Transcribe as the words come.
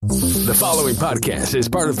The following podcast is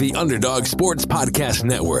part of the Underdog Sports Podcast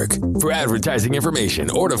Network. For advertising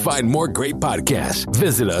information or to find more great podcasts,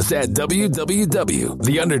 visit us at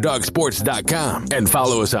www.theunderdogsports.com and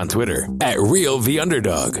follow us on Twitter at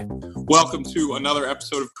RealTheUnderdog. Welcome to another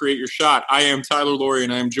episode of Create Your Shot. I am Tyler Laurie,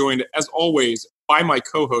 and I am joined, as always, by my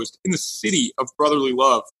co-host in the city of brotherly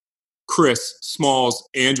love, Chris Smalls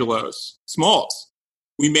Angelos. Smalls,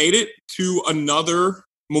 we made it to another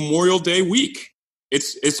Memorial Day week.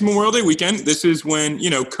 It's Memorial Day weekend. This is when,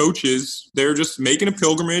 coaches, they're just making a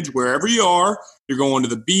pilgrimage wherever you are. You're going to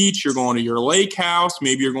the beach, you're going to your lake house,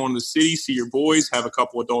 maybe you're going to the city, see your boys, have a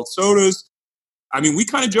couple adult sodas. I mean, we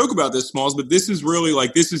kind of joke about this, Smalls, but this is really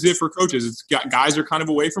this is it for coaches. It's guys are kind of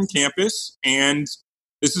away from campus, and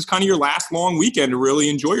this is kind of your last long weekend to really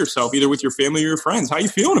enjoy yourself, either with your family or your friends. How you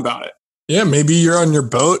feeling about it? Yeah, maybe you're on your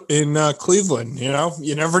boat in Cleveland.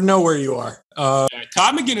 You never know where you are.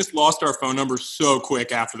 Todd McGinnis lost our phone number so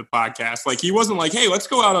quick after the podcast. He wasn't like, hey, let's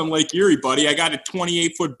go out on Lake Erie, buddy. I got a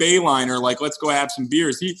 28-foot bayliner. Let's go have some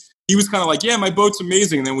beers. He was kind of like, yeah, my boat's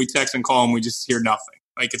amazing. And then we text and call him. We just hear nothing.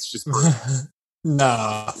 It's just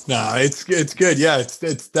No, it's good. Yeah,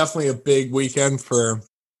 it's definitely a big weekend for,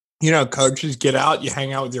 coaches. Get out, you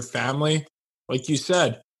hang out with your family. Like you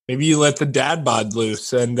said, maybe you let the dad bod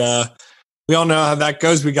loose. And we all know how that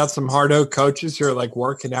goes. We got some hardo coaches who are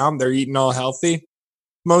working out. They're eating all healthy.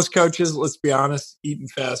 Most coaches, let's be honest, eating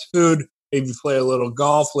fast food, maybe play a little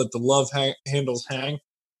golf, let the love handles hang.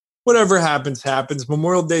 Whatever happens, happens.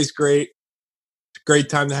 Memorial Day's great. It's a great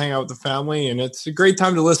time to hang out with the family, and it's a great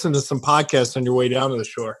time to listen to some podcasts on your way down to the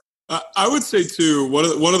shore. I would say, too, one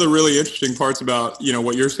of the really interesting parts about,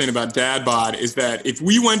 what you're saying about dad bod is that if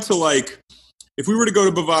we went to if we were to go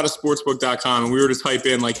to bovadasportsbook.com and we were to type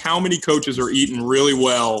in how many coaches are eating really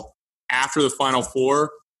well after the Final Four,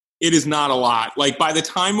 it is not a lot. By the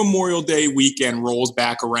time Memorial Day weekend rolls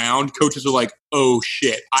back around, coaches are like, oh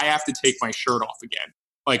shit, I have to take my shirt off again.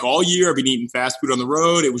 All year I've been eating fast food on the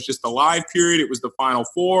road. It was just the live period. It was the Final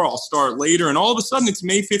Four. I'll start later. And all of a sudden it's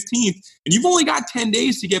May 15th and you've only got 10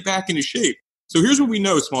 days to get back into shape. So here's what we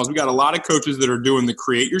know, Smalls. We got a lot of coaches that are doing the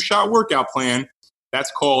Create Your Shot workout plan.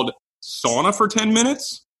 That's called sauna for 10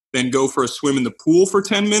 minutes, then go for a swim in the pool for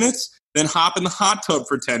 10 minutes, then hop in the hot tub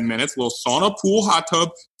for 10 minutes, little sauna, pool, hot tub,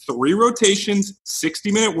 3 rotations,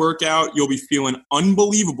 60-minute workout. You'll be feeling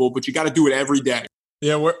unbelievable, but you got to do it every day.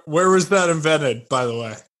 Yeah, where was that invented, by the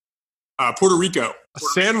way? Puerto Rico.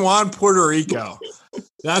 San Juan, Puerto Rico.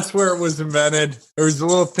 That's where it was invented. There was a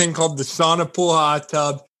little thing called the sauna, pool, hot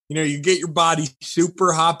tub. You get your body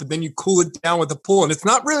super hot, but then you cool it down with a pool. And it's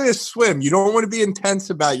not really a swim. You don't want to be intense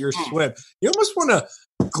about your swim. You almost want to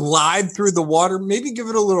glide through the water, maybe give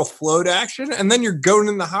it a little float action, and then you're going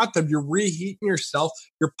in the hot tub. You're reheating yourself.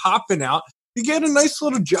 You're popping out. You get a nice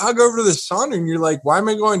little jog over to the sun, and you're like, why am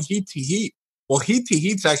I going heat to heat? Well, heat to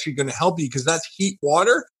heat's actually going to help you because that's heat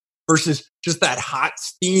water versus just that hot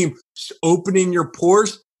steam opening your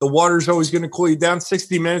pores. The water's always going to cool you down.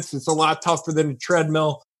 60 minutes, it's a lot tougher than a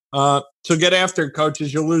treadmill. So get after it,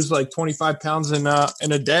 coaches. You'll lose 25 pounds in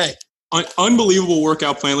a day. Unbelievable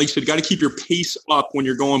workout plan. Like you said, you got to keep your pace up when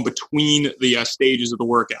you're going between the stages of the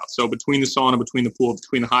workout. So between the sauna, between the pool,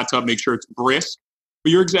 between the hot tub, make sure it's brisk.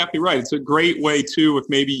 But you're exactly right. It's a great way too. If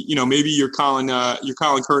maybe you're Colin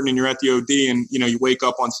Curtin and you're at the OD and you wake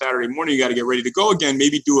up on Saturday morning, you got to get ready to go again.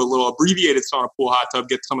 Maybe do a little abbreviated sauna, pool, hot tub,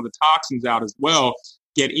 get some of the toxins out as well.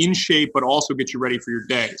 Get in shape, but also get you ready for your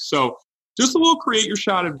day. So just a little Create Your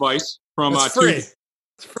Shot advice from it's free.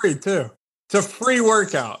 It's free too. It's a free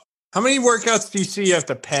workout. How many workouts do you see you have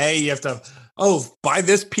to pay? You have to, buy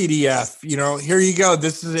this PDF. Here you go.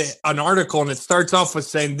 This is an article, and it starts off with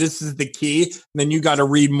saying this is the key. And then you got to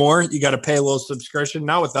read more. You got to pay a little subscription.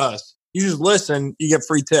 Not with us. You just listen. You get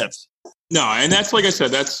free tips. No, and that's like I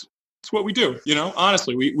said, that's what we do.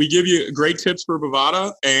 Honestly, we give you great tips for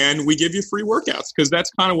Bovada, and we give you free workouts because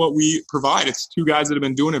that's kind of what we provide. It's 2 guys that have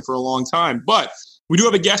been doing it for a long time. But we do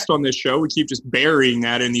have a guest on this show. We keep just burying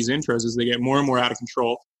that in these intros as they get more and more out of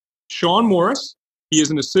control. Sean Morris. He is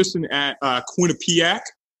an assistant at Quinnipiac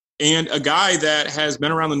and a guy that has been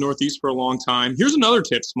around the Northeast for a long time. Here's another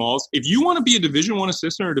tip, Smalls. If you want to be a Division I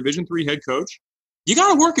assistant or a Division III head coach, you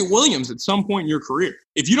got to work at Williams at some point in your career.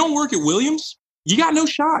 If you don't work at Williams, you got no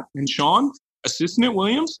shot. And Sean, assistant at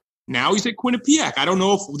Williams, now he's at Quinnipiac. I don't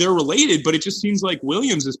know if they're related, but it just seems like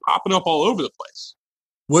Williams is popping up all over the place.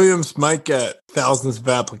 Williams might get thousands of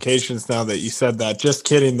applications now that you said that. Just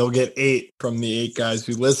kidding. They'll get 8 from the 8 guys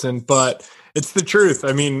who listen, but it's the truth.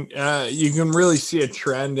 I mean, you can really see a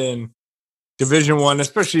trend in Division I,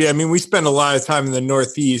 especially. I mean, we spend a lot of time in the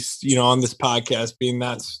Northeast, on this podcast, being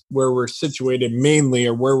that's where we're situated mainly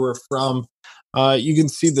or where we're from. you can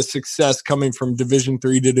see the success coming from Division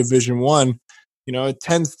III to Division I. It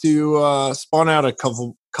tends to spawn out a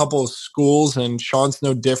couple of schools, and Sean's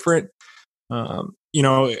no different.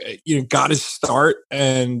 You got his start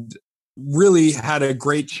and really had a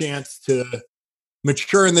great chance to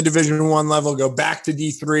mature in the Division I level, go back to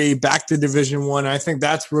D3, back to Division I. I think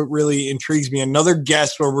that's what really intrigues me. Another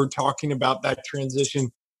guest where we're talking about that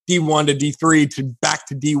transition D1 to D3 to back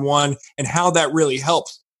to D1 and how that really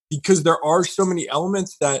helps, because there are so many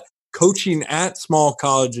elements that coaching at small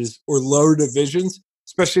colleges or lower divisions,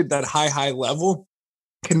 especially at that high level,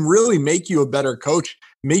 can really make you a better coach,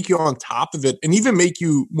 make you on top of it, and even make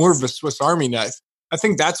you more of a Swiss Army knife. I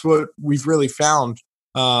think that's what we've really found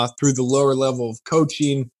through the lower level of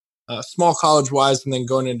coaching, small college-wise, and then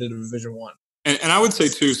going into Division I. And I would say,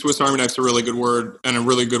 too, Swiss Army knife's a really good word and a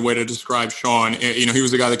really good way to describe Sean. He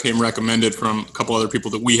was a guy that came recommended from a couple other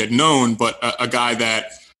people that we had known, but a guy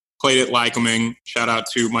that played at Lycoming. Shout out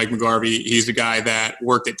to Mike McGarvey. He's a guy that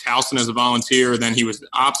worked at Towson as a volunteer. Then he was the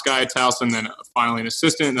ops guy at Towson, then finally an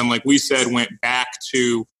assistant. And then, like we said, went back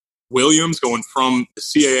to Williams, going from the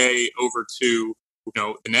CAA over to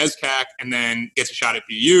the NESCAC, and then gets a shot at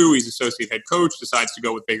BU. He's associate head coach, decides to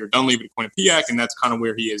go with Baker Dunleavy to Quinnipiac, and that's kind of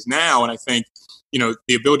where he is now. And I think,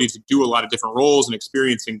 the ability to do a lot of different roles and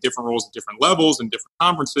experiencing different roles at different levels and different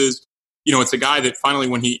conferences, it's a guy that finally,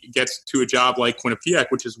 when he gets to a job like Quinnipiac,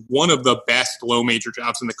 which is one of the best low major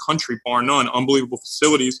jobs in the country, bar none, unbelievable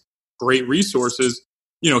facilities, great resources,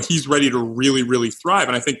 he's ready to really, really thrive.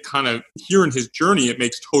 And I think kind of hearing his journey, it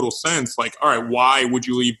makes total sense. Like, all right, why would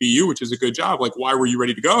you leave BU, which is a good job? Like, why were you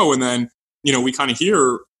ready to go? And then, we kind of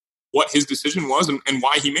hear what his decision was and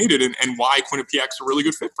why he made it and why Quinnipiac's a really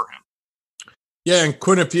good fit for him. Yeah, and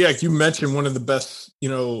Quinnipiac, you mentioned one of the best,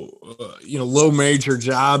 low major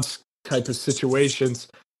jobs type of situations.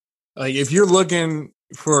 Like, if you're looking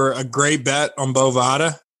for a great bet on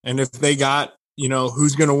Bovada, and if they got,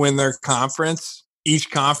 who's going to win their conference,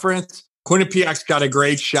 each conference, Quinnipiac's got a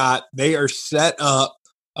great shot. They are set up,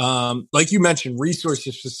 like you mentioned,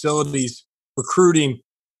 resources, facilities, recruiting.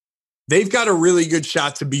 They've got a really good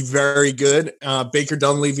shot to be very good. Baker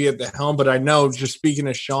Dunleavy at the helm, but I know, just speaking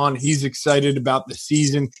of Sean, he's excited about the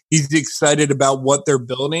season. He's excited about what they're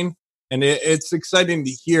building. And it's exciting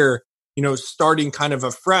to hear, starting kind of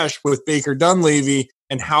afresh with Baker Dunleavy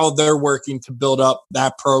and how they're working to build up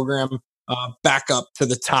that program back up to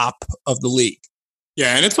the top of the league.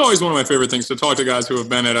 Yeah, and it's always one of my favorite things to talk to guys who have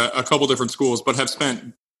been at a couple different schools, but have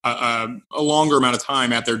spent a longer amount of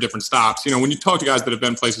time at their different stops. When you talk to guys that have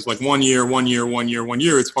been places like 1 year,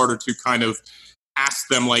 it's harder to kind of ask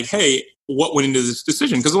them like, hey, what went into this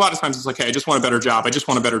decision? Because a lot of times it's like, hey, I just want a better job. I just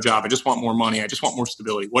want more money. I just want more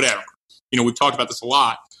stability, whatever. We've talked about this a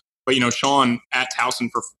lot. But, Sean at Towson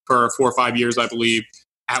for 4 or 5 years, I believe,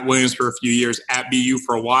 at Williams for a few years, at BU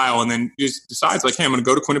for a while, and then just decides like, hey, I'm going to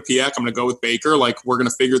go to Quinnipiac. I'm going to go with Baker. Like, we're going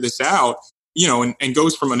to figure this out, and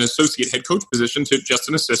goes from an associate head coach position to just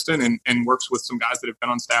an assistant and works with some guys that have been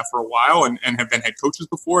on staff for a while and have been head coaches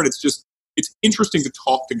before. And it's interesting to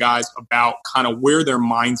talk to guys about kind of where their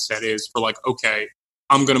mindset is for like, okay,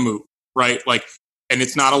 I'm going to move, right? Like, and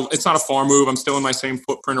it's not a far move. I'm still in my same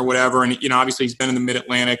footprint or whatever. And, obviously he's been in the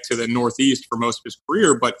Mid-Atlantic to the Northeast for most of his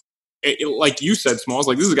career. But like you said, Smalls,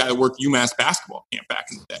 like this is a guy that worked UMass basketball camp back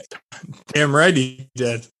in the day. Damn right he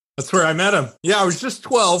did. That's where I met him. Yeah, I was just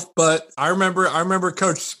 12, but I remember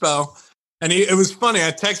Coach Spo. And it was funny.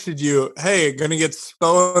 I texted you, hey, going to get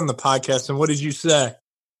Spo on the podcast. And what did you say?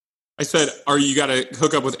 I said, you got to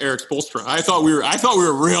hook up with Eric Spoelstra. I thought we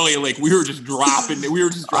were really like, we were just dropping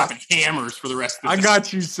hammers for the rest of the day. I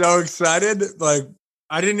got you so excited. Like,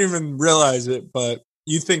 I didn't even realize it, but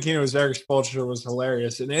you thinking it was Eric Spoelstra was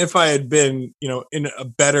hilarious. And if I had been, in a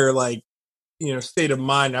better, state of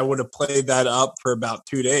mind, I would have played that up for about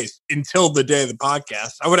 2 days until the day of the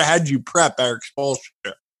podcast. I would have had you prep Eric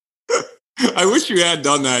Spoelstra. I wish you had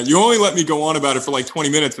done that. You only let me go on about it for like 20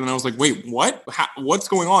 minutes. And I was like, wait, what? What's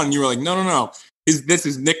going on? And you were like, no. This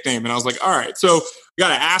is nickname. And I was like, all right. So you got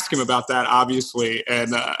to ask him about that, obviously.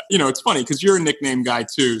 And, it's funny because you're a nickname guy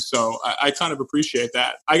too. So I kind of appreciate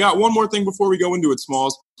that. I got one more thing before we go into it,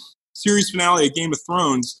 Smalls. Series finale of Game of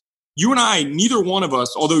Thrones. You and I, neither one of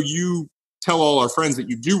us, although you tell all our friends that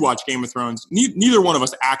you do watch Game of Thrones, neither one of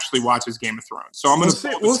us actually watches Game of Thrones. So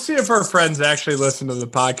we'll see if our friends actually listen to the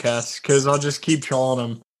podcast, because I'll just keep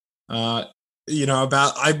trolling them.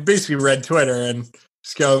 I basically read Twitter and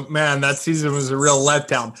just go, man, that season was a real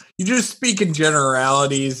letdown. You just speak in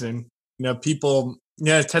generalities, and people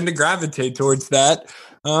tend to gravitate towards that.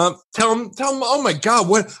 Tell them, oh my God,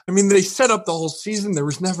 what? I mean, they set up the whole season. There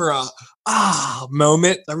was never a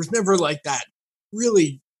moment. There was never like that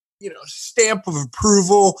really stamp of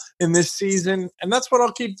approval in this season. And that's what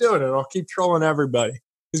I'll keep doing. And I'll keep trolling everybody.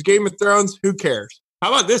 Because Game of Thrones, who cares?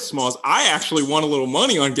 How about this, Smalls? I actually won a little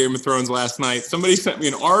money on Game of Thrones last night. Somebody sent me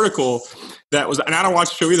an article that was, and I don't watch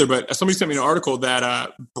the show either, but somebody sent me an article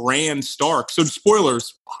that Bran Stark, so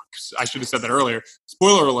spoilers, I should have said that earlier.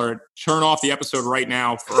 Spoiler alert, turn off the episode right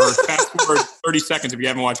now or fast forward 30 seconds if you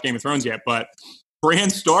haven't watched Game of Thrones yet. But Bran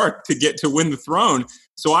Stark to win the throne.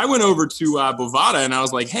 So I went over to Bovada and I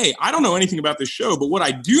was like, hey, I don't know anything about this show, but what I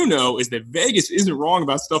do know is that Vegas isn't wrong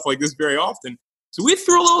about stuff like this very often. So we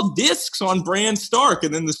threw little discs on Bran Stark,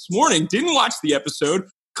 and then this morning, didn't watch the episode,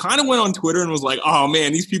 kind of went on Twitter and was like, oh,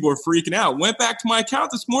 man, these people are freaking out. Went back to my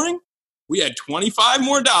account this morning. We had $25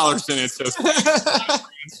 more in it. So Bran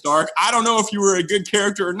Stark, I don't know if you were a good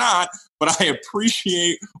character or not, but I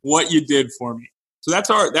appreciate what you did for me. So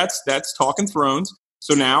that's Talking Thrones.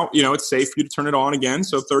 So now, it's safe for you to turn it on again.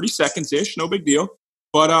 So 30 seconds-ish, no big deal.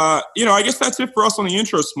 But, I guess that's it for us on the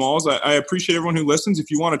intro, Smalls. I appreciate everyone who listens.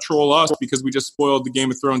 If you want to troll us because we just spoiled the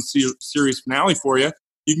Game of Thrones series finale for you,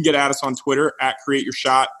 you can get at us on Twitter at Create Your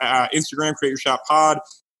Shot, Instagram, Create Your Shot Pod,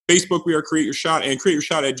 Facebook, we are Create Your Shot, and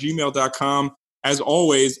createyourshot@gmail.com. As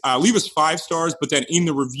always, leave us 5 stars, but then in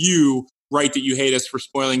the review, write that you hate us for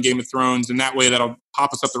spoiling Game of Thrones, and that way that'll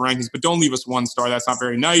pop us up the rankings. But don't leave us 1 star. That's not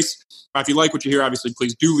very nice. If you like what you hear, obviously,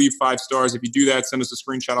 please do leave 5 stars. If you do that, send us a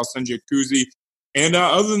screenshot. I'll send you a koozie. And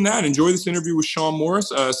other than that, enjoy this interview with Sean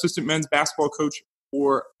Morris, assistant men's basketball coach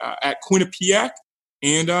at Quinnipiac.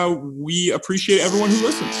 And we appreciate everyone who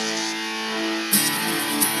listens.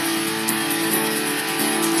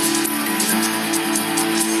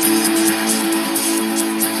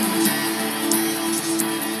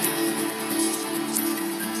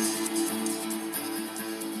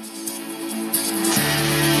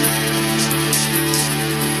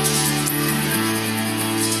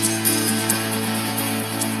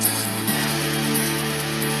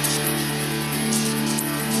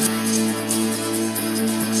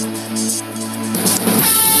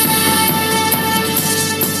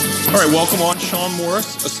 All right, welcome on Sean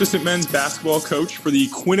Morris, assistant men's basketball coach for the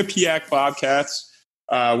Quinnipiac Bobcats.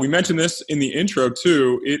 We mentioned this in the intro,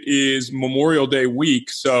 too. It is Memorial Day week,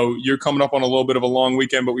 so you're coming up on a little bit of a long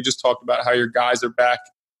weekend, but we just talked about how your guys are back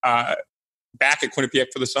at Quinnipiac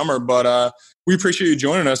for the summer. But we appreciate you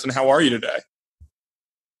joining us, and how are you today?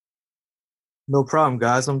 No problem,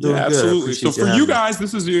 guys. I'm doing good. Absolutely. So for you guys,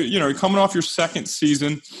 this is you're coming off your second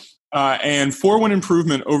season. And 4-win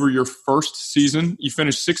improvement over your first season. You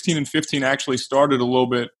finished 16-15, actually started a little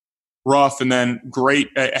bit rough and then great,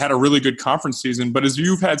 had a really good conference season. But as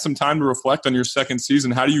you've had some time to reflect on your second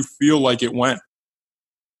season, how do you feel like it went?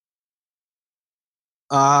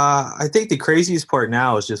 I think the craziest part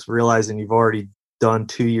now is just realizing you've already done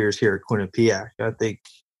 2 years here at Quinnipiac. I think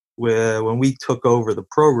when we took over the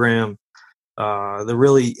program, the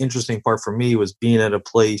really interesting part for me was being at a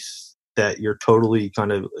place that you're totally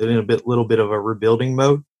kind of in a little bit of a rebuilding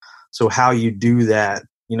mode. So how you do that,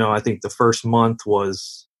 I think the first month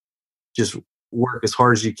was just work as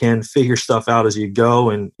hard as you can, figure stuff out as you go.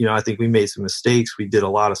 And, I think we made some mistakes. We did a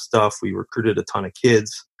lot of stuff. We recruited a ton of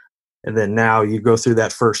kids. And then now you go through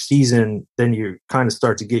that first season, then you kind of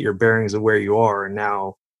start to get your bearings of where you are. And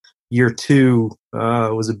now year 2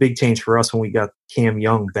 was a big change for us when we got Cam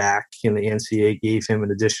Young back, and the NCAA gave him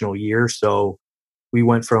an additional year. So we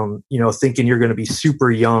went from, thinking you're going to be super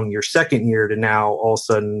young your second year to now all of a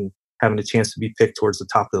sudden having a chance to be picked towards the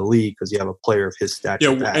top of the league because you have a player of his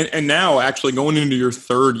stature back. And now actually going into your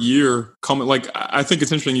third year, I think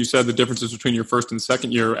it's interesting you said the differences between your first and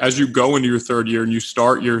second year. As you go into your third year and you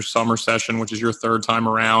start your summer session, which is your third time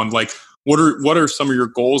around, what are some of your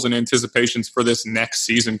goals and anticipations for this next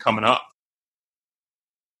season coming up?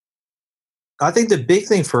 I think the big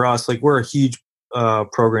thing for us, we're a huge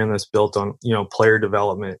program that's built on, player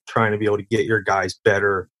development, trying to be able to get your guys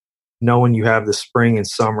better, knowing you have the spring and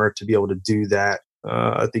summer to be able to do that.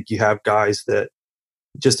 I think you have guys that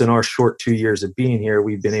just in our short 2 years of being here,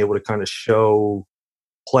 we've been able to kind of show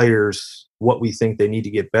players what we think they need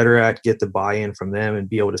to get better at, get the buy-in from them, and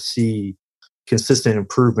be able to see consistent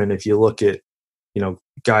improvement. If you look at,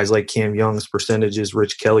 guys like Cam Young's percentages,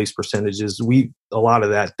 Rich Kelly's percentages, a lot of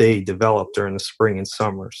that they developed during the spring and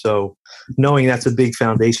summer. So knowing that's a big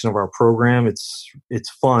foundation of our program, it's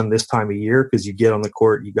fun this time of year because you get on the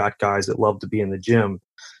court, you got guys that love to be in the gym,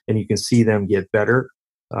 and you can see them get better.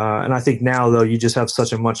 And I think now, though, you just have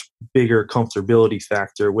such a much bigger comfortability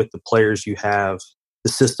factor with the players you have,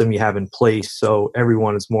 the system you have in place. So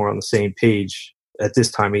everyone is more on the same page at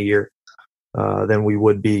this time of year than we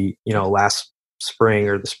would be, last spring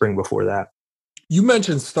or the spring before that. You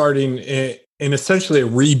mentioned starting in essentially a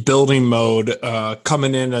rebuilding mode,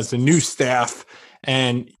 coming in as a new staff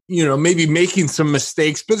and, maybe making some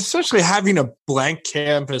mistakes, but essentially having a blank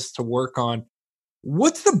canvas to work on.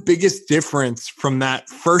 What's the biggest difference from that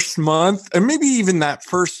first month and maybe even that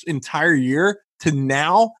first entire year to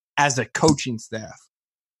now as a coaching staff?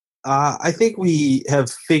 I think we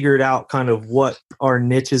have figured out kind of what our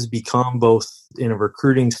niches become, both in a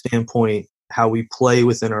recruiting standpoint, how we play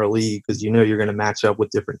within our league, because you're going to match up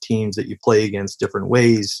with different teams that you play against different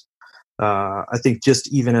ways. I think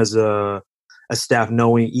just even as a staff,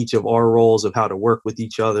 knowing each of our roles of how to work with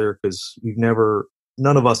each other, because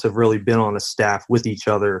none of us have really been on a staff with each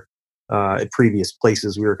other at previous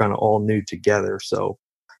places. We were kind of all new together. So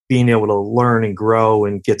being able to learn and grow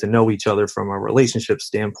and get to know each other from a relationship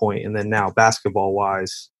standpoint. And then now basketball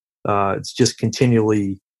wise, it's just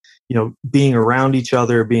continually, being around each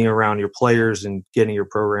other, being around your players and getting your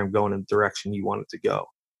program going in the direction you want it to go.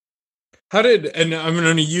 And I'm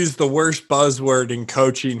going to use the worst buzzword in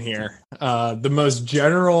coaching here, the most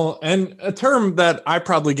general and a term that I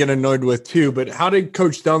probably get annoyed with too, but how did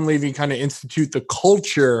Coach Dunleavy kind of institute the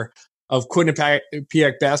culture of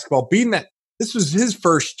Quinnipiac basketball, being that this was his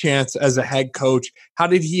first chance as a head coach? How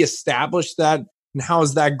did he establish that, and how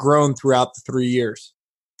has that grown throughout the 3 years?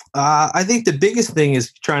 I think the biggest thing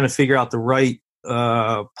is trying to figure out the right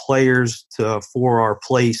players for our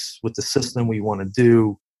place with the system we want to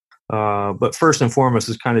do. But first and foremost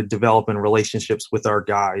is kind of developing relationships with our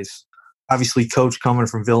guys. Obviously, Coach coming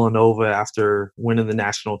from Villanova after winning the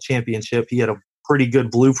national championship, he had a pretty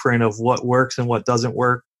good blueprint of what works and what doesn't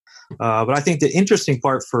work. But I think the interesting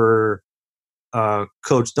part for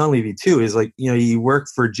Coach Dunleavy too is you worked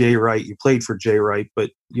for Jay Wright, you played for Jay Wright,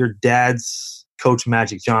 but your dad's Coach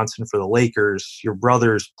Magic Johnson for the Lakers. Your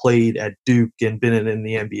brothers played at Duke and been in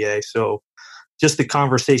the NBA. So just the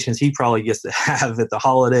conversations he probably gets to have at the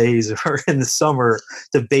holidays or in the summer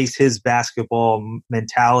to base his basketball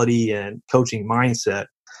mentality and coaching mindset.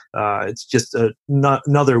 It's just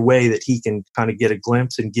another way that he can kind of get a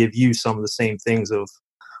glimpse and give you some of the same things of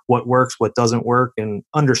what works, what doesn't work, and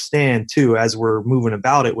understand too, as we're moving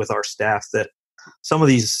about it with our staff, that some of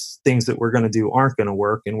these things that we're going to do aren't going to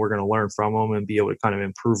work, and we're going to learn from them and be able to kind of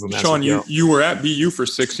improve them. Sean, you were at BU for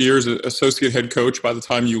 6 years, associate head coach by the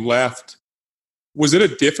time you left. Was it a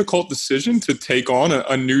difficult decision to take on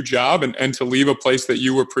a new job and to leave a place that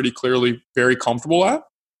you were pretty clearly very comfortable at?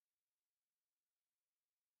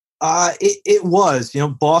 It was.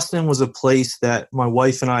 Boston was a place that my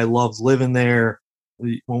wife and I loved living there.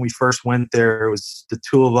 When we first went there, it was the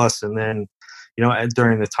two of us, and then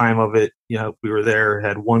during the time of it, we were there,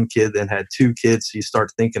 had one kid, then had two kids. So you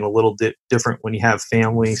start thinking a little different when you have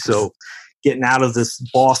family. So getting out of this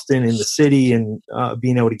Boston in the city and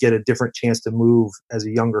being able to get a different chance to move as a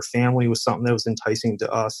younger family was something that was enticing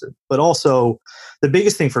to us. But also the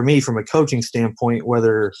biggest thing for me from a coaching standpoint,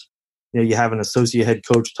 whether you have an associate head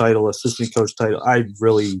coach title, assistant coach title, I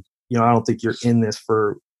really, I don't think you're in this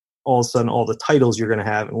for all of a sudden all the titles you're going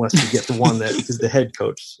to have unless you get the one that is the head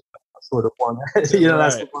coach sort of one. That's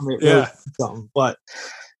the one that really something. But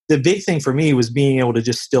the big thing for me was being able to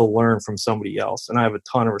just still learn from somebody else. And I have a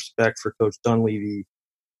ton of respect for Coach Dunleavy,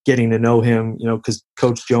 getting to know him, because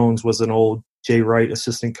Coach Jones was an old Jay Wright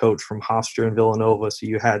assistant coach from Hofstra and Villanova. So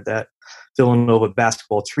you had that Villanova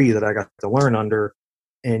basketball tree that I got to learn under,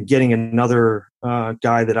 and getting another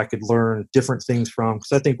guy that I could learn different things from.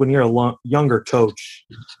 Because I think when you're a younger coach,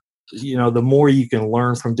 the more you can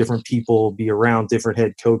learn from different people, be around different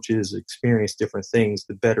head coaches, experience different things,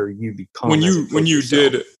 the better you become. When you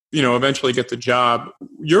did, eventually get the job,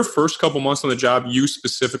 your first couple months on the job, you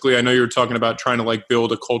specifically, I know you were talking about trying to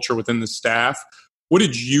build a culture within the staff. What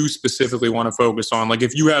did you specifically want to focus on?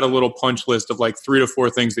 If you had a little punch list of 3 to 4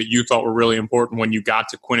 things that you thought were really important when you got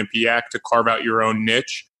to Quinnipiac to carve out your own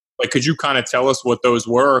niche, could you kind of tell us what those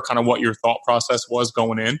were, or kind of what your thought process was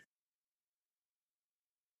going in?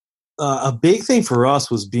 A big thing for us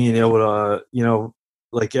was being able to,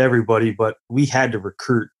 like everybody, but we had to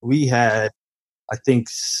recruit. We had, I think,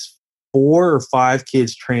 4 or 5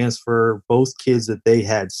 kids transfer. Both kids that they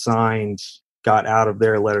had signed got out of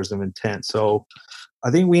their letters of intent. So I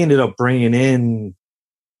think we ended up bringing in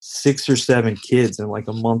 6 or 7 kids in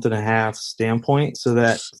a month and a half standpoint. So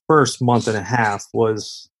that first month and a half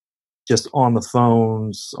was just on the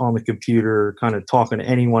phones, on the computer, kind of talking to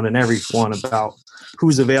anyone and everyone about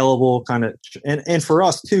who's available, and for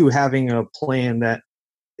us too, having a plan that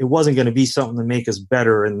it wasn't going to be something to make us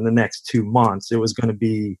better in the next 2 months. It was going to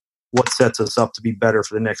be what sets us up to be better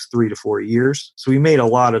for the next 3 to 4 years. So we made a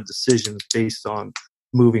lot of decisions based on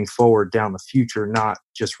moving forward down the future, not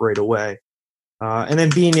just right away. And then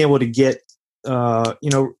being able to get,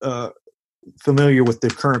 familiar with the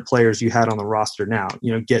current players you had on the roster now,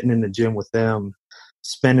 getting in the gym with them,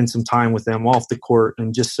 spending some time with them off the court,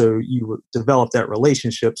 and just so you develop that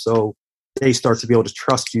relationship so they start to be able to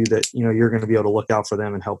trust you that, you're going to be able to look out for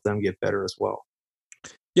them and help them get better as well.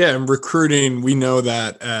 Yeah, and recruiting, we know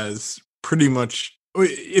that as pretty much,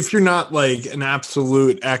 if you're not like an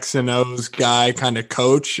absolute X and O's guy kind of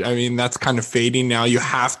coach, I mean, that's kind of fading now. You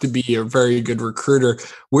have to be a very good recruiter.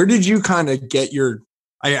 Where did you kind of get your,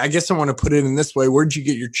 I guess I want to put it in this way, where did you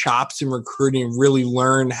get your chops in recruiting and really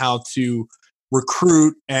learn how to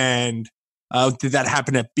recruit? And did that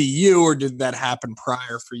happen at BU or did that happen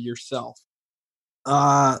prior for yourself?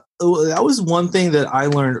 That was one thing that I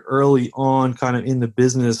learned early on kind of in the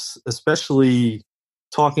business, especially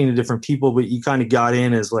talking to different people, but you kind of got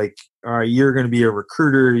in as like, all right, you're going to be a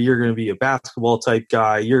recruiter, you're going to be a basketball type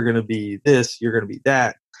guy, you're going to be this, you're going to be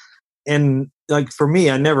that. And like for me,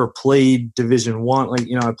 I never played Division I. Like,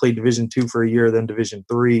 I played Division II for a year, then Division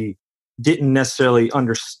III. Didn't necessarily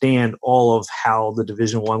understand all of how the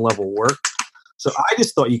Division I level worked. So I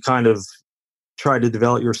just thought you kind of tried to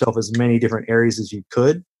develop yourself as many different areas as you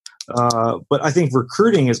could. But I think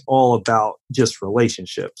recruiting is all about just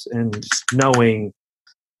relationships and just knowing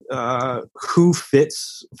who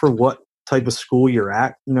fits for what type of school you're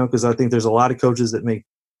at, because I think there's a lot of coaches that make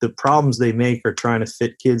the problems they make are trying to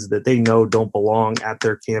fit kids that they know don't belong at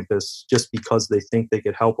their campus just because they think they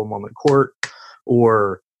could help them on the court,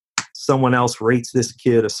 or someone else rates this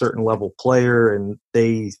kid a certain level player and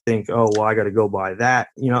they think, oh, well, I got to go by that.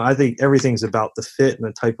 I think everything's about the fit and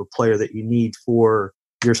the type of player that you need for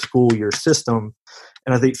your school, your system.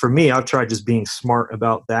 And I think for me, I've tried just being smart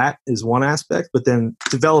about that is one aspect, but then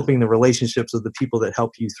developing the relationships of the people that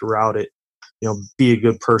help you throughout it, be a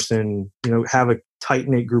good person, have a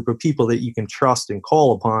tight-knit group of people that you can trust and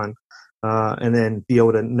call upon, and then be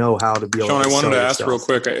able to know how to be able Sean, to I wanted to ask yourself.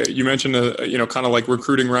 real quick, you mentioned, kind of like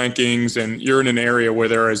recruiting rankings, and you're in an area where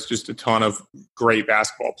there is just a ton of great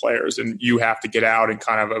basketball players, and you have to get out and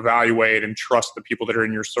kind of evaluate and trust the people that are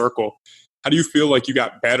in your circle. How do you feel like you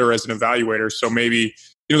got better as an evaluator? So maybe,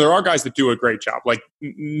 there are guys that do a great job. Like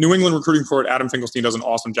New England Recruiting Report, Adam Finkelstein does an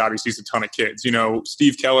awesome job. He sees a ton of kids.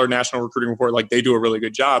 Steve Keller, National Recruiting Report, like they do a really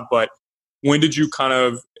good job. But when did you kind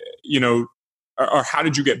of, or how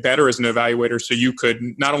did you get better as an evaluator so you could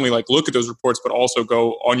not only like look at those reports, but also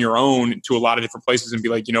go on your own to a lot of different places and be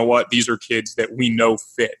like, you know what, these are kids that we know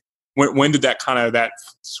fit? When did that kind of that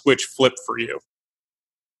switch flip for you?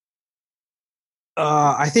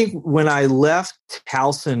 I think when I left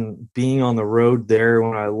Towson, being on the road there,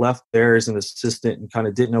 when I left there as an assistant and kind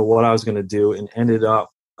of didn't know what I was going to do, and ended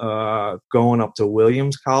up going up to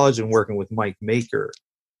Williams College and working with Mike Maker.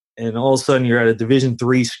 And all of a sudden you're at a Division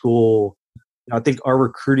III school. I think our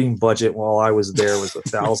recruiting budget while I was there was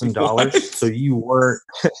 $1,000. So you weren't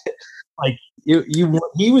like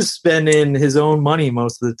he was spending his own money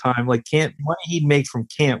most of the time. Like money he'd make from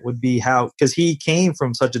camp would be because he came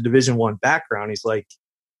from such a Division I background. He's like,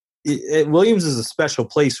 Williams is a special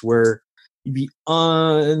place where it'd be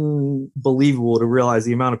unbelievable to realize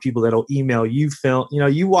the amount of people that'll email you film.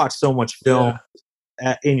 You watch so much film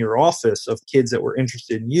in your office of kids that were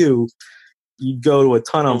interested in you. You'd go to a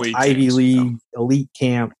ton of Ivy League, elite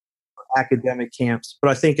camp, academic camps.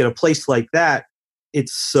 But I think at a place like that,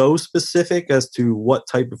 it's so specific as to what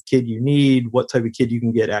type of kid you need, what type of kid you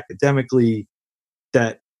can get academically,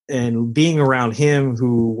 and being around him,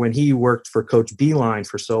 who, when he worked for Coach Beeline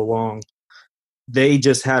for so long, they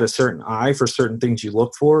just had a certain eye for certain things you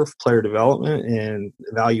look for player development and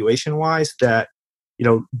evaluation wise, that,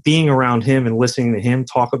 being around him and listening to him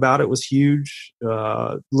talk about it was huge.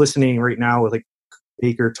 Listening right now with like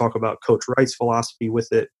Baker talk about Coach Wright's philosophy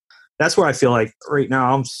with it. That's where I feel like right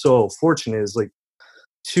now I'm so fortunate is like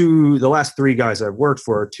the last three guys I've worked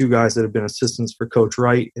for are two guys that have been assistants for Coach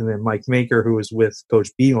Wright, and then Mike Maker, who was with Coach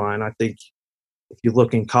Beeline. I think if you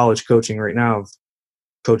look in college coaching right now,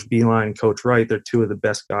 Coach Beeline and Coach Wright, they're two of the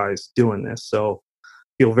best guys doing this. So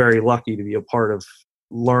I feel very lucky to be a part of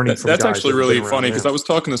learning from that's guys actually that really funny, because I was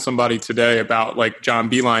talking to somebody today about like John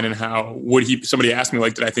Beeline and how somebody asked me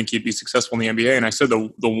like, did I think he'd be successful in the NBA? And I said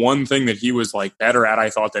the one thing that he was like better at, I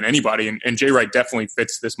thought, than anybody, and Jay Wright definitely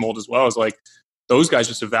fits this mold as well, is like those guys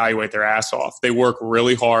just evaluate their ass off. They work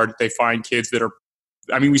really hard. They find kids that are,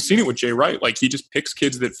 I mean, we've seen it with Jay Wright. Like he just picks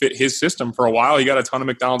kids that fit his system. For a while, he got a ton of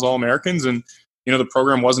McDonald's All-Americans, and the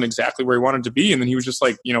program wasn't exactly where he wanted to be. And then he was just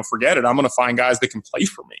like, forget it. I'm going to find guys that can play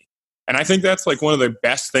for me. And I think that's like one of the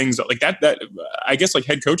best things like that I guess like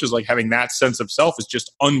head coaches, like having that sense of self is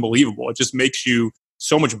just unbelievable. It just makes you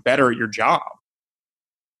so much better at your job.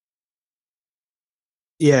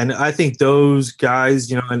 Yeah. And I think those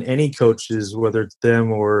guys, and any coaches, whether it's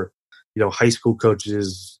them or high school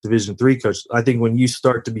coaches, Division III coaches. I think when you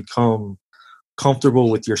start to become comfortable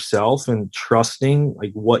with yourself and trusting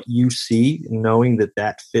like what you see and knowing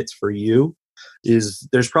that fits for you,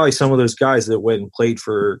 there's probably some of those guys that went and played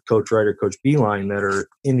for Coach Wright or Coach Beilein that are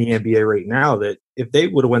in the NBA right now that if they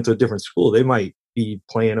would have went to a different school, they might be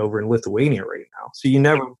playing over in Lithuania right now. So you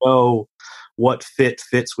never know what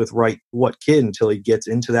fits with what kid until he gets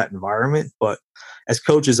into that environment. But as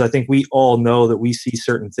coaches, I think we all know that we see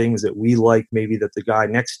certain things that we like, maybe that the guy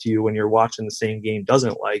next to you when you're watching the same game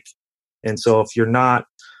doesn't like. And so if you're not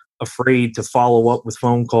afraid to follow up with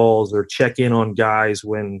phone calls or check in on guys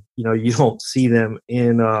when, you don't see them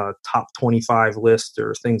in a top 25 list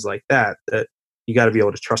or things like that you got to be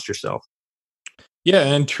able to trust yourself.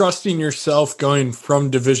 Yeah, and trusting yourself going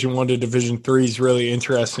from Division I to Division III is really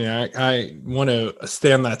interesting. I want to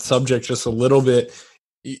stay on that subject just a little bit.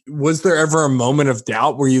 Was there ever a moment of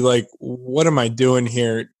doubt where you like, what am I doing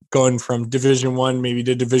here? Going from Division I maybe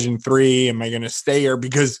to Division III? Am I going to stay here?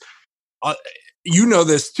 Because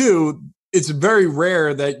this too. It's very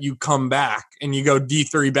rare that you come back and you go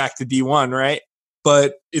D3 back to D1, right?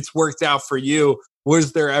 But it's worked out for you.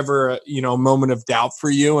 Was there ever a moment of doubt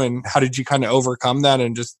for you, and how did you kind of overcome that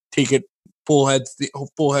and just take it full head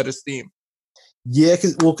of steam? Yeah,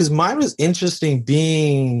 because mine was interesting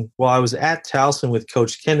I was at Towson with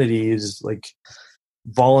Coach Kennedy, who's like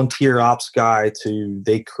volunteer ops guy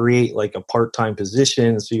they create like a part-time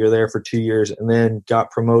position. So you're there for 2 years and then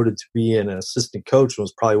got promoted to be an assistant coach and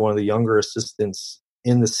was probably one of the younger assistants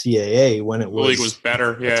in the CAA when it was. The league was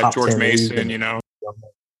better. Yeah. George Mason,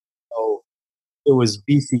 So it was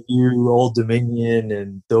BCU, Old Dominion,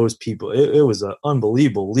 and those people. It was an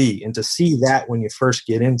unbelievable league. And to see that when you first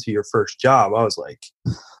get into your first job, I was like,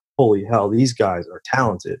 holy hell, these guys are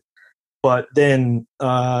talented. But then,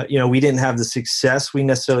 we didn't have the success we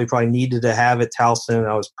necessarily probably needed to have at Towson.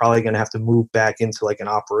 I was probably going to have to move back into like an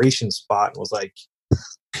operations spot and was like,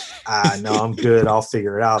 no, I'm good. I'll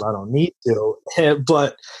figure it out. I don't need to.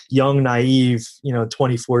 But young, naive,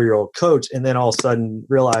 24-year-old coach. And then all of a sudden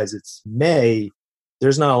realize it's May.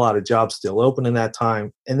 There's not a lot of jobs still open in that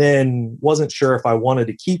time. And then wasn't sure if I wanted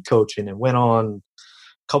to keep coaching and went on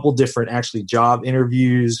a couple different actually job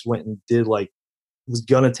interviews, went and did was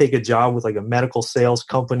going to take a job with like a medical sales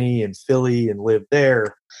company in Philly and live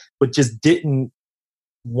there, but just didn't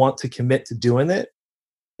want to commit to doing it.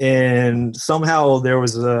 And somehow there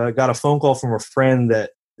was got a phone call from a friend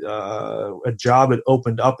that a job had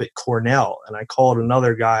opened up at Cornell. And I called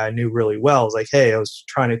another guy I knew really well. I was like, hey, I was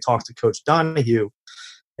trying to talk to Coach Donahue.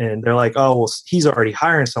 And they're like, oh, well, he's already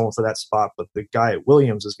hiring someone for that spot, but the guy at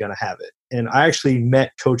Williams is going to have it. And I actually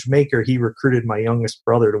met Coach Maker. He recruited my youngest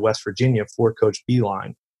brother to West Virginia for Coach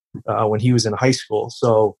Beilein when he was in high school.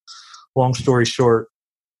 So long story short,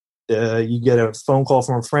 you get a phone call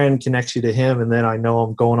from a friend, connects you to him, and then I know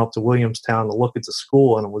I'm going up to Williamstown to look at the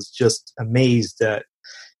school, and I was just amazed at,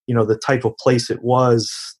 the type of place it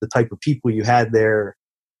was, the type of people you had there,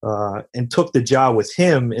 and took the job with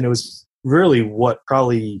him. And it was really what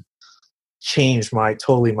probably changed my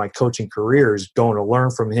coaching career is going to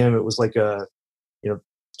learn from him. It was like a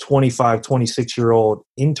 25, 26-year-old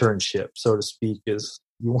internship, so to speak, is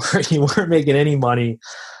you weren't making any money.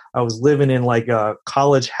 I was living in like a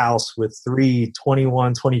college house with 3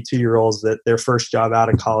 21, 22-year-olds that their first job out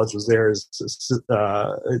of college was there as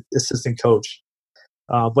assistant coach.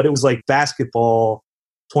 But it was like basketball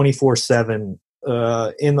 24/7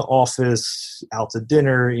 in the office, out to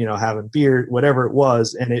dinner, having beer, whatever it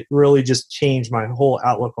was. And it really just changed my whole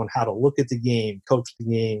outlook on how to look at the game, coach the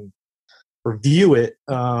game, review it.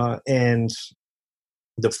 And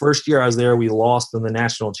the first year I was there, we lost in the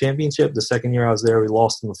national championship. The second year I was there, we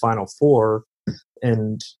lost in the Final Four.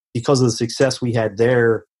 And because of the success we had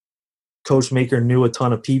there, Coach Maker knew a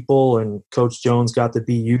ton of people, and Coach Jones got the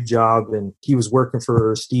BU job, and he was working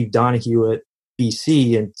for Steve Donahue at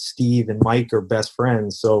BC, and Steve and Mike are best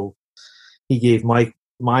friends. So he gave Mike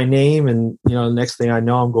my name, and the next thing I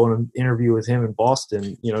know, I'm going to interview with him in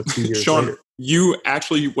Boston 2 years Sean, later. You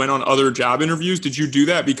actually went on other job interviews. Did you do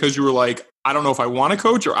that because you were like, I don't know if I want to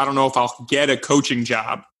coach, or I don't know if I'll get a coaching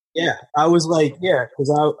job? Yeah, I was like,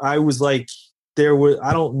 because I was like,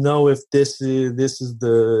 I don't know if this is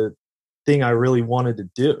the thing I really wanted to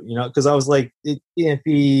do, because I was like, it can't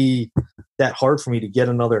be that hard for me to get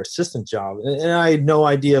another assistant job. And I had no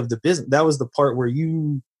idea of the business. That was the part where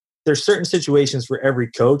there's certain situations for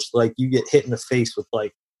every coach, like you get hit in the face with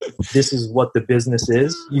like, this is what the business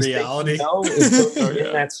is. Reality.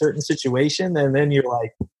 In that certain situation. And then you're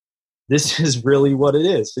like, this is really what it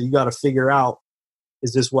is. So you got to figure out,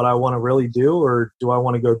 is this what I want to really do, or do I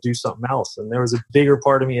want to go do something else? And there was a bigger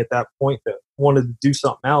part of me at that point that wanted to do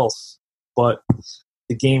something else. but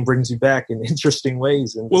the game brings you back in interesting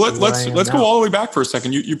ways. And well, let's go all the way back for a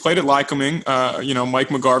second. You played at Lycoming. Mike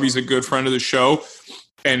McGarvey's a good friend of the show,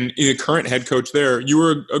 and the current head coach there. You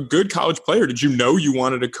were a good college player. Did you know you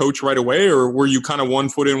wanted to coach right away, or were you kind of 1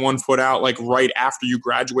 foot in, 1 foot out, like right after you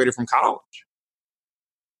graduated from college?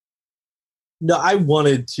 No, I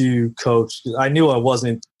wanted to coach. I knew I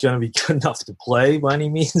wasn't going to be good enough to play by any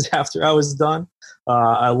means after I was done.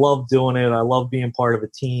 I loved doing it. I loved being part of a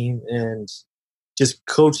team, and just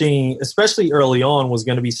coaching, especially early on, was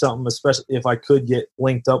going to be something, especially if I could get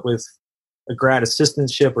linked up with a grad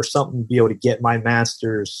assistantship or something to be able to get my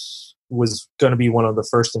master's was going to be one of the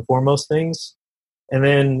first and foremost things. And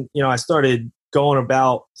then, I started going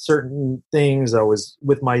about certain things. I was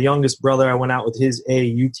with my youngest brother. I went out with his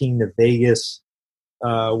AAU team to Vegas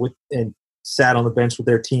and sat on the bench with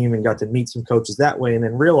their team and got to meet some coaches that way, and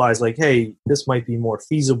then realized like, hey, this might be more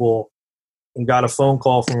feasible, and got a phone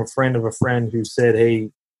call from a friend of a friend who said, hey,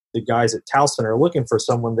 the guys at Towson are looking for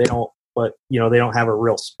someone. They don't have a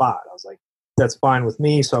real spot. I was like, that's fine with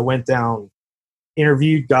me. So I went down,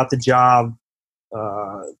 interviewed, got the job.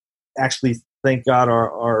 Actually, thank God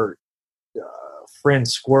our friend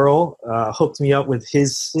Squirrel hooked me up with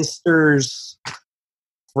his sister's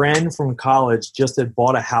friend from college, just had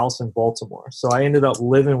bought a house in Baltimore. So I ended up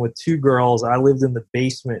living with two girls. I lived in the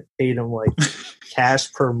basement, paid them like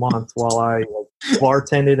cash per month while I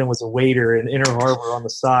bartended and was a waiter in Inner Harbor on the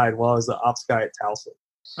side while I was the ops guy at Towson.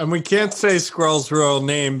 And we can't say Squirrel's real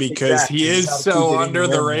name because he is so under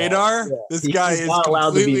the radar. Yeah. This guy is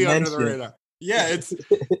completely under the radar. Yeah,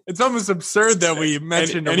 it's almost absurd that we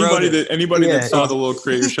mentioned anybody that saw the little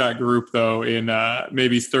Creator Shot group though in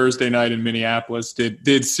maybe Thursday night in Minneapolis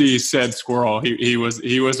did see said Squirrel. He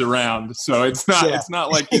was around, so it's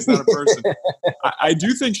not like he's not a person. I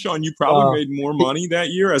do think, Sean, you probably made more money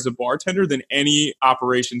that year as a bartender than any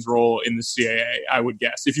operations role in the CAA. I would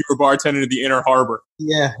guess if you were bartending at the Inner Harbor.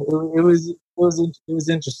 Yeah, it was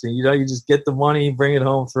interesting. You just get the money, bring it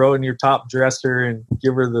home, throw it in your top dresser, and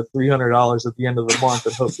give her the $300 at the end of the month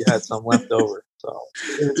and hope you had some left over. So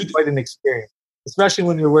it was quite an experience, especially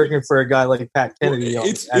when you're working for a guy like Pat Kennedy. Well,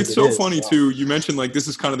 it's so funny too. You mentioned like this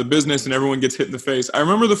is kind of the business and everyone gets hit in the face. I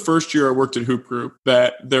remember the first year I worked at Hoop Group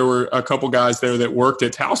that there were a couple guys there that worked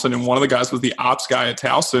at Towson, and one of the guys was the ops guy at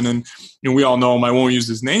Towson, and we all know him. I won't use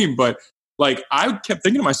his name, but like I kept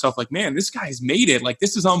thinking to myself, like, man, this guy's made it. Like,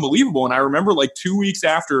 this is unbelievable. And I remember like 2 weeks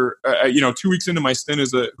after, 2 weeks into my stint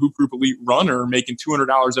as a Hoop Group elite runner, making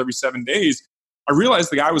 $200 every 7 days, I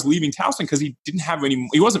realized the guy was leaving Towson because he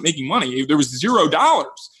wasn't making money. There was $0.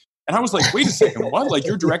 And I was like, wait a second, what? Like,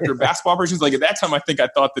 you're director of basketball operations? Like, at that time, I think I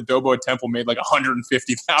thought the Dobo at Temple made like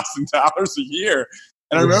 $150,000 a year.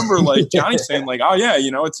 And I remember like Johnny saying like, oh yeah,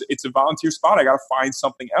 it's a volunteer spot. I got to find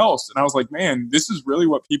something else. And I was like, man, this is really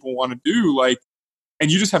what people want to do. Like,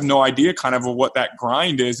 and you just have no idea kind of what that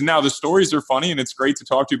grind is. And now the stories are funny and it's great to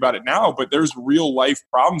talk to you about it now, but there's real life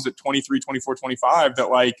problems at 23, 24, 25 that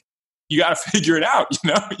like, you got to figure it out.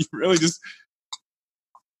 You really just.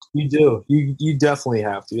 You do. You definitely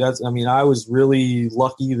have to. I was really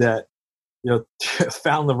lucky that,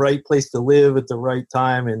 found the right place to live at the right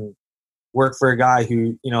time and work for a guy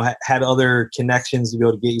who, had other connections to be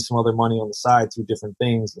able to get you some other money on the side through different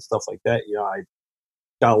things and stuff like that. I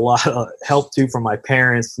got a lot of help too from my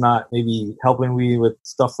parents, not maybe helping me with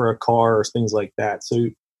stuff for a car or things like that. So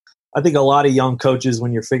I think a lot of young coaches,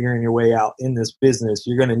 when you're figuring your way out in this business,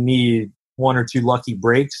 you're going to need one or two lucky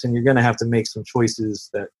breaks, and you're going to have to make some choices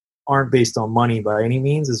that aren't based on money by any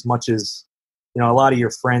means, as much as, a lot of your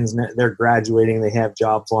friends, they're graduating, they have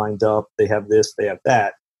jobs lined up, they have this, they have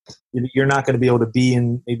that. You're not going to be able to be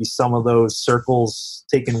in maybe some of those circles,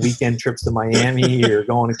 taking weekend trips to Miami or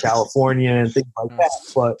going to California and things like that.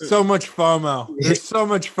 But so much FOMO. There's so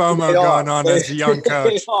much FOMO going on as a young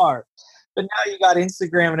coach. They are. But now you got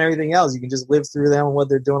Instagram and everything else. You can just live through them and what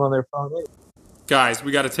they're doing on their phone. Guys,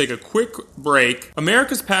 we got to take a quick break.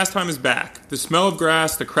 America's pastime is back. The smell of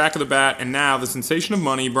grass, the crack of the bat, and now the sensation of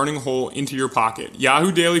money burning a hole into your pocket.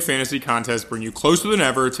 Yahoo Daily Fantasy contests bring you closer than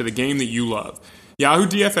ever to the game that you love. Yahoo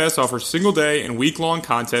DFS offers single-day and week-long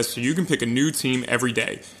contests so you can pick a new team every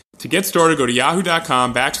day. To get started, go to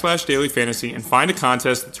yahoo.com/dailyfantasy and find a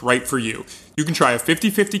contest that's right for you. You can try a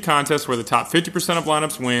 50-50 contest where the top 50% of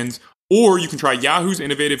lineups wins, or you can try Yahoo's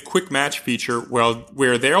innovative quick match feature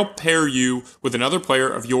where they'll pair you with another player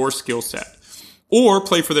of your skill set. Or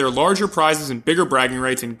play for their larger prizes and bigger bragging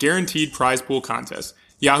rights and guaranteed prize pool contests.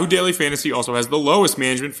 Yahoo Daily Fantasy also has the lowest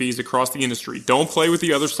management fees across the industry. Don't play with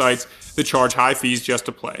the other sites that charge high fees just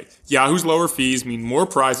to play. Yahoo's lower fees mean more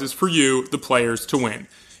prizes for you, the players, to win.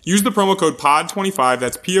 Use the promo code POD25,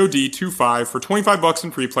 that's POD25, for $25 in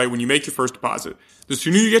free play when you make your first deposit. The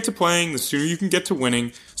sooner you get to playing, the sooner you can get to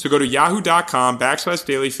winning. So go to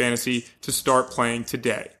yahoo.com/dailyfantasy to start playing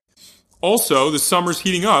today. Also, the summer's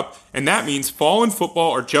heating up, and that means fall and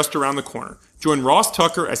football are just around the corner. Join Ross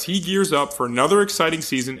Tucker as he gears up for another exciting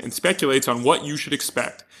season and speculates on what you should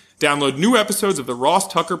expect. Download new episodes of the Ross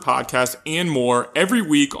Tucker Podcast and more every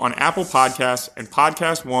week on Apple Podcasts and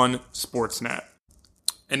Podcast One Sportsnet.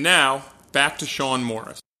 And now, back to Sean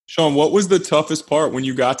Morris. Sean, what was the toughest part when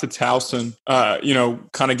you got to Towson?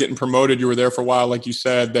 Kind of getting promoted. You were there for a while, like you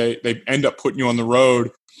said. They end up putting you on the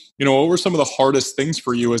road. What were some of the hardest things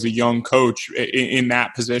for you as a young coach in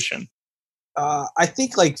that position? I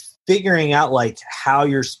think figuring out how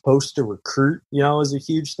you're supposed to recruit, is a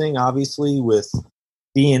huge thing. Obviously, with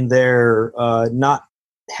being there, not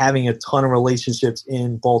having a ton of relationships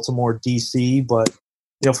in Baltimore, DC, but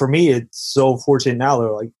for me, it's so fortunate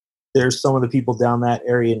now. There's some of the people down that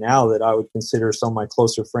area now that I would consider some of my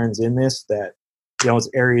closer friends in this. That it's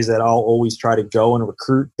areas that I'll always try to go and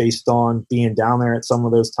recruit based on being down there at some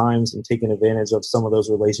of those times and taking advantage of some of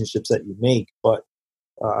those relationships that you make. But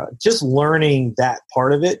just learning that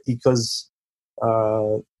part of it, because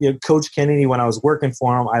Coach Kennedy, when I was working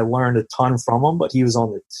for him, I learned a ton from him, but he was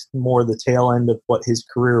on the tail end of what his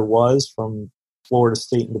career was, from Florida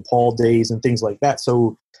State and DePaul days and things like that.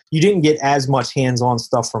 So you didn't get as much hands-on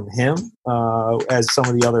stuff from him as some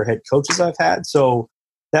of the other head coaches I've had. So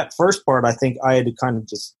that first part, I think I had to kind of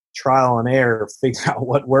just trial and error, figure out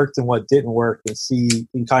what worked and what didn't work, and see,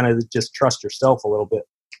 and kind of just trust yourself a little bit.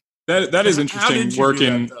 That is interesting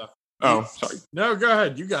working. Oh, sorry. No, go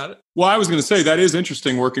ahead. You got it. Well, I was going to say that is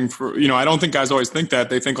interesting working for, I don't think guys always think that.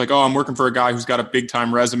 They think I'm working for a guy who's got a big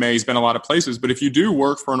time resume. He's been a lot of places. But if you do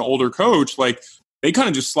work for an older coach, they kind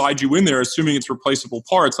of just slide you in there, assuming it's replaceable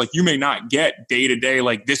parts. You may not get day to day,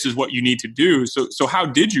 this is what you need to do. So how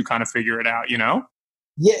did you kind of figure it out,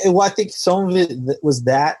 Yeah, well, I think some of it was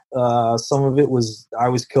that. Some of it was I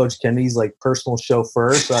was Coach Kennedy's personal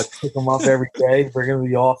chauffeur, so I'd pick him up every day, bring him to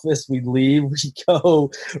the office. We'd leave, we'd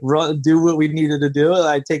go run, do what we needed to do, and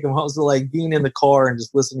I'd take him home. So being in the car and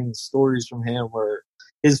just listening to stories from him, or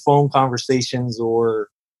his phone conversations, or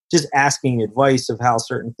just asking advice of how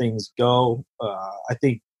certain things go. I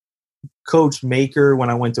think Coach Maker, when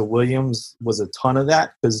I went to Williams, was a ton of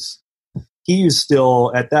that, because he was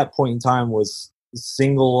still at that point in time was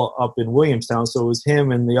single up in Williamstown. So it was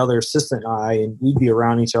him and the other assistant and we'd be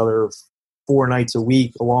around each other 4 nights a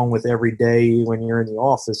week, along with every day when you're in the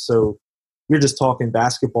office. So you're just talking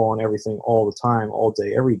basketball and everything all the time, all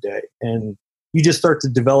day, every day. And you just start to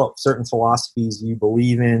develop certain philosophies you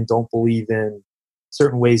believe in, don't believe in,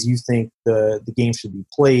 certain ways you think the game should be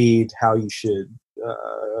played, how you should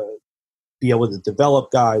be able to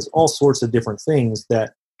develop guys, all sorts of different things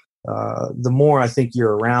that the more I think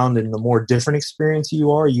you're around and the more different experience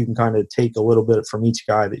you are, you can kind of take a little bit from each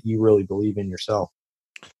guy that you really believe in yourself.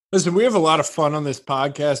 Listen, we have a lot of fun on this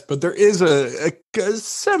podcast, but there is a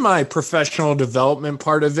semi-professional development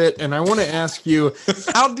part of it, and I want to ask you,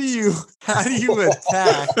 how do you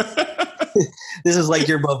attack? This is like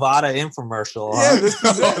your Bovada infomercial. Yeah, this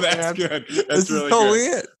is that's good. That's this really is totally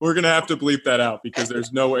good. it. We're going to have to bleep that out, because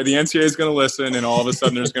there's no way the NCAA is going to listen, and all of a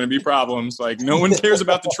sudden there's going to be problems. No one cares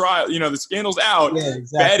about the trial. The scandal's out. Yeah,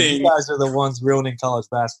 exactly. Betting. You guys are the ones ruining college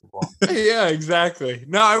basketball. Yeah, exactly.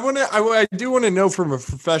 No, I do want to know, from a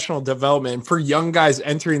professional development for young guys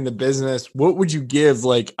entering the business, what would you give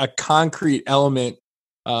a concrete element,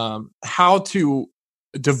 how to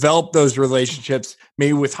develop those relationships,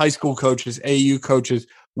 maybe with high school coaches, AU coaches?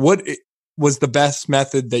 What was the best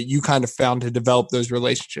method that you kind of found to develop those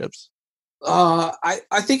relationships?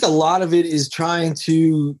 I think a lot of it is trying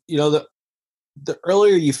to, the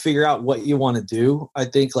earlier you figure out what you want to do. I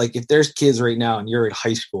think if there's kids right now and you're in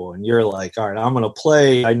high school and you're all right, I'm going to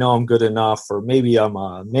play, I know I'm good enough, or maybe I'm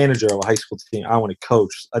a manager of a high school team, I want to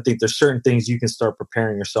coach. I think there's certain things you can start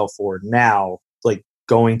preparing yourself for now,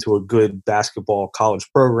 going to a good basketball college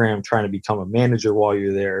program, trying to become a manager while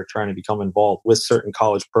you're there, trying to become involved with certain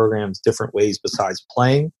college programs, different ways besides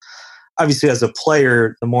playing. Obviously, as a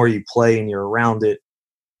player, the more you play and you're around it,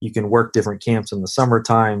 you can work different camps in the summer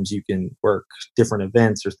times, you can work different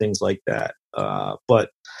events or things like that. But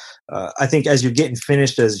I think as you're getting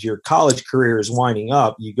finished, as your college career is winding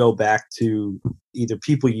up, you go back to either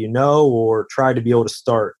people or try to be able to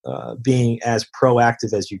start being as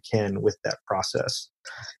proactive as you can with that process.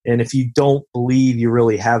 And if you don't believe you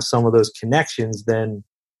really have some of those connections, then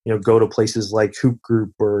go to places like Hoop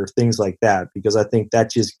Group or things like that, because I think that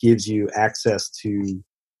just gives you access to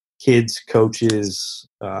kids, coaches,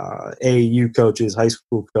 AAU coaches, high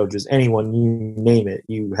school coaches, anyone, you name it,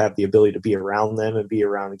 you have the ability to be around them and be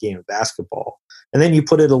around the game of basketball. And then you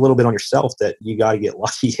put it a little bit on yourself that you got to get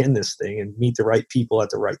lucky in this thing and meet the right people at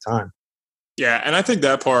the right time. Yeah, and I think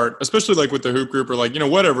that part, especially like with the hoop group or like,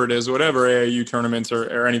 whatever it is, whatever AAU tournaments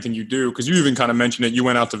or anything you do, because you even kind of mentioned it, you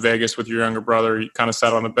went out to Vegas with your younger brother, you kind of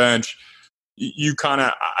sat on the bench.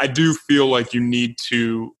 I do feel like you need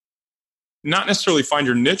to not necessarily find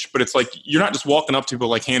your niche, but it's like you're not just walking up to people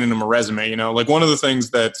like handing them a resume, like one of the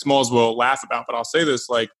things that Smalls will laugh about, but I'll say this,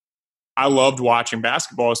 like I loved watching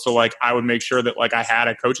basketball. So like I would make sure that like I had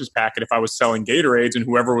a coach's packet if I was selling Gatorades, and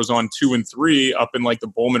whoever was on 2 and 3 up in like the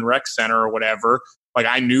Bowman Rec Center or whatever, like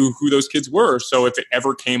I knew who those kids were. So if it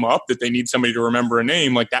ever came up that they need somebody to remember a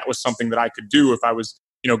name, like that was something that I could do if I was,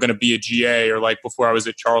 going to be a GA or like before I was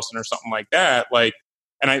at Charleston or something like that. Like,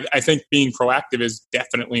 and I think being proactive is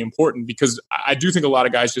definitely important, because I do think a lot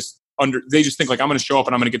of guys they just think like I'm going to show up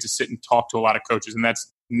and I'm going to get to sit and talk to a lot of coaches. And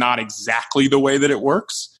that's not exactly the way that it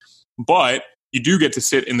works. But you do get to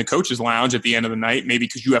sit in the coach's lounge at the end of the night, maybe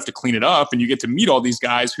because you have to clean it up, and you get to meet all these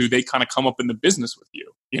guys who they kind of come up in the business with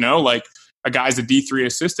you. Like a guy's a D3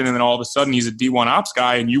 assistant, and then all of a sudden he's a D1 ops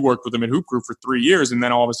guy, and you worked with him at Hoop Group for 3 years, and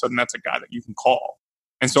then all of a sudden that's a guy that you can call.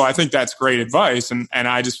 And so I think that's great advice. And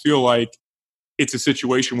I just feel like it's a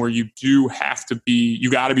situation where you got to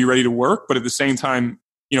be ready to work, but at the same time,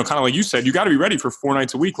 kind of like you said, you got to be ready for 4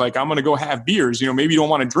 nights a week. Like I'm going to go have beers, maybe you don't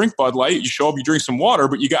want to drink Bud Light. You show up, you drink some water,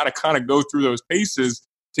 but you got to kind of go through those paces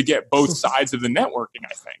to get both sides of the networking,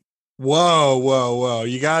 I think. Whoa.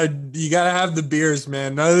 You gotta have the beers,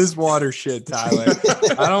 man. None of this water shit, Tyler.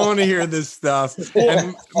 I don't want to hear this stuff.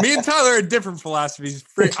 And me and Tyler are different philosophies.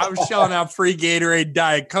 I was shelling out free Gatorade,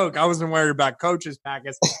 Diet Coke. I wasn't worried about coaches'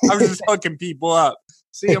 packets. I was just hooking people up.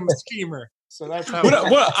 See, I'm a schemer. So that's how.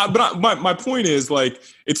 My point is, like,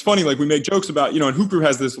 it's funny. Like we make jokes about, and Hoop Group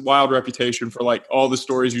has this wild reputation for like all the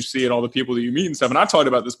stories you see and all the people that you meet and stuff. And I've talked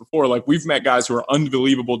about this before. Like we've met guys who are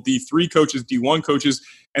unbelievable D3 coaches, D1 coaches,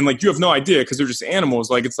 and like you have no idea because they're just animals.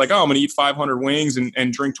 Like it's like, oh, I'm going to eat 500 wings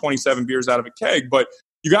and drink 27 beers out of a keg, but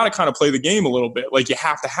you got to kind of play the game a little bit. Like you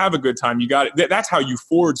have to have a good time. That's how you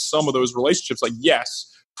forge some of those relationships. Like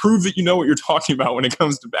yes, prove that you know what you're talking about when it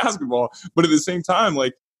comes to basketball, but at the same time,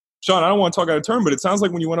 like. Sean, I don't want to talk out of turn, but it sounds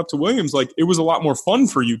like when you went up to Williams, like it was a lot more fun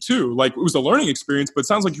for you too. Like it was a learning experience, but it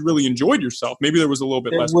sounds like you really enjoyed yourself. Maybe there was a little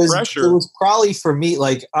bit less pressure. It was probably for me,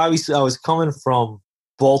 like obviously I was coming from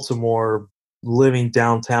Baltimore, living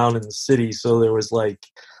downtown in the city. So there was like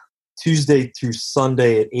Tuesday through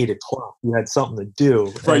Sunday at 8:00. You had something to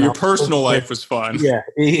do. Right. Your personal life was fun. Yeah,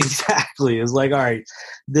 exactly. It was like, all right,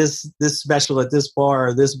 this special at this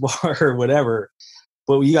bar or whatever.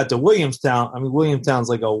 But you got to Williamstown. I mean, Williamstown's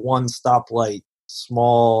like a one-stoplight,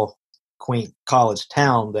 small, quaint college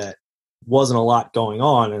town that wasn't a lot going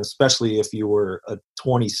on, and especially if you were a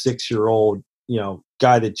 26-year-old,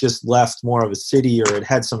 guy that just left more of a city or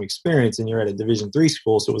had some experience, and you're at a Division III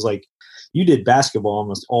school. So it was like you did basketball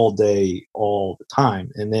almost all day, all the time,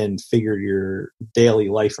 and then figured your daily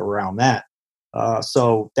life around that.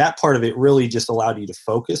 So that part of it really just allowed you to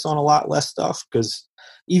focus on a lot less stuff, because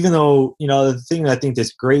even though, the thing that I think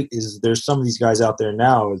that's great is there's some of these guys out there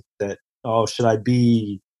now that, should I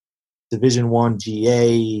be Division I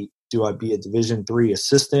GA? Do I be a Division III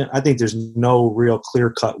assistant? I think there's no real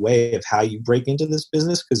clear-cut way of how you break into this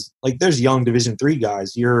business, because like there's young Division III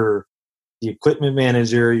guys. You're the equipment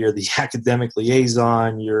manager, you're the academic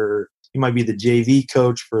liaison, you might be the JV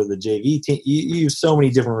coach for the JV team. You have so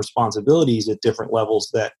many different responsibilities at different levels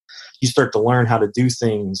that you start to learn how to do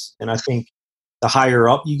things. And I think the higher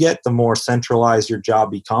up you get, the more centralized your job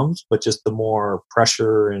becomes, but just the more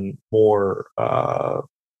pressure and more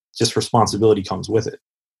just responsibility comes with it.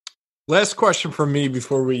 Last question from me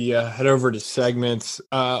before we head over to segments.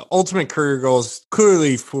 Ultimate career goals,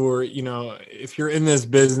 clearly for, if you're in this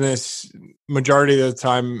business, majority of the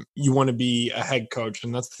time you want to be a head coach,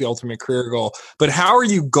 and that's the ultimate career goal. But how are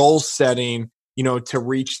you goal setting, to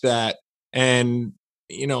reach that? And,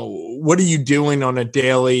 what are you doing on a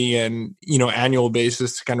daily and, annual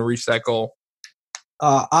basis to kind of reach that goal?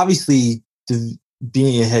 Obviously,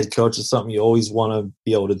 being a head coach is something you always want to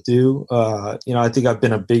be able to do. I think I've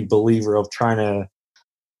been a big believer of trying to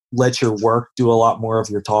let your work do a lot more of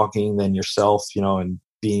your talking than yourself, and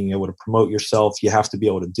being able to promote yourself. You have to be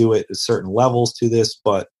able to do it at certain levels to this,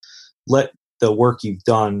 but let the work you've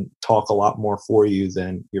done talk a lot more for you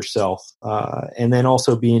than yourself. And then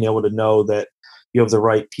also being able to know that you have the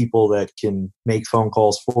right people that can make phone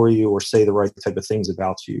calls for you or say the right type of things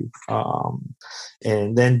about you.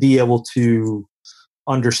 And then be able to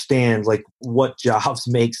understand like what jobs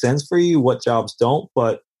make sense for you, what jobs don't,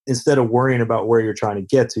 but instead of worrying about where you're trying to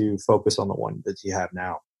get to, focus on the one that you have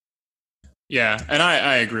now. Yeah, and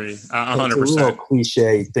I agree 100%. It's a little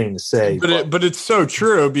cliche thing to say, but it's so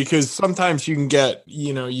true, because sometimes you can get,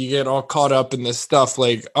 you get all caught up in this stuff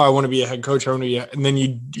like, oh, I want to be a head coach, and then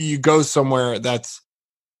you go somewhere that's,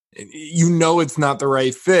 it's not the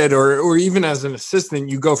right fit, or even as an assistant,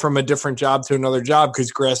 you go from a different job to another job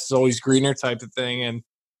because grass is always greener type of thing, and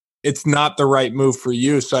it's not the right move for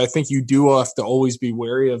you. So I think you do have to always be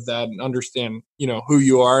wary of that and understand, who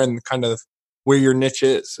you are and kind of where your niche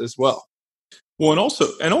is as well. Well, and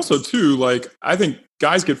also too, like, I think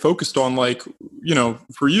guys get focused on, like,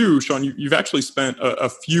 for you, Sean, you've actually spent a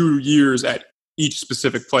few years at each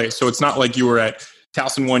specific place. So it's not like you were at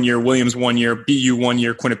Towson 1 year, Williams 1 year, BU 1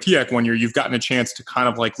 year, Quinnipiac 1 year. You've gotten a chance to kind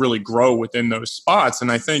of like really grow within those spots.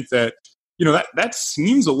 And I think that, that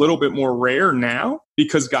seems a little bit more rare now,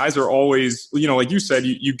 because guys are always, like you said,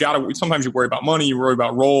 you got to, sometimes you worry about money, you worry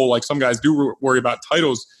about role. Like some guys do worry about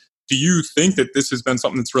titles. Do you think that this has been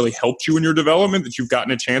something that's really helped you in your development, that you've gotten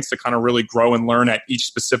a chance to kind of really grow and learn at each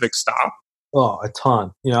specific stop? Oh, a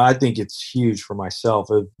ton. I think it's huge for myself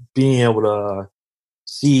of being able to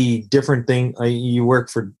see different things. You work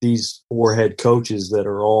for these 4 head coaches that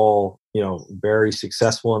are all, very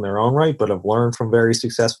successful in their own right, but have learned from very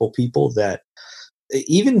successful people, that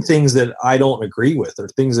even things that I don't agree with or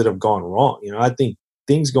things that have gone wrong, I think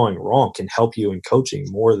things going wrong can help you in coaching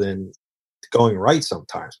more than going right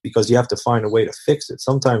sometimes, because you have to find a way to fix it.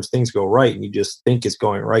 Sometimes things go right and you just think it's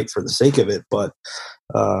going right for the sake of it, but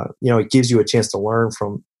it gives you a chance to learn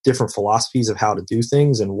from different philosophies of how to do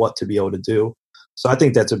things and what to be able to do. So I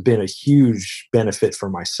think that's been a huge benefit for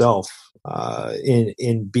myself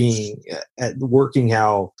in being at working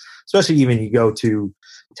how, especially even you go to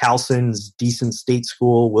Towson's decent state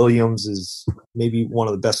school, Williams is maybe one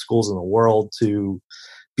of the best schools in the world, to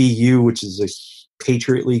BU, which is a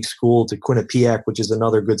Patriot League school, to Quinnipiac, which is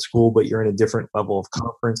another good school, but you're in a different level of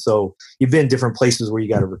conference. So you've been in different places where you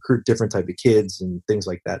got to recruit different type of kids and things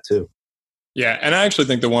like that too. Yeah, and I actually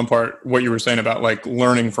think the one part, what you were saying about like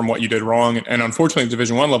learning from what you did wrong, and unfortunately at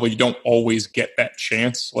Division I level, you don't always get that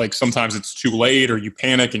chance. Like sometimes it's too late, or you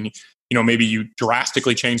panic and maybe you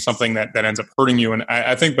drastically change something that ends up hurting you. And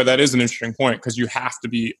I think, but that is an interesting point, because you have to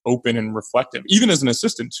be open and reflective, even as an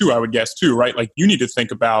assistant too, I would guess too, right? Like you need to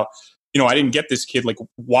think about, I didn't get this kid, like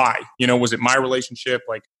why? Was it my relationship?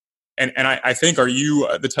 Like, and I think, are you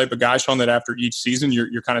the type of guy, Sean, that after each season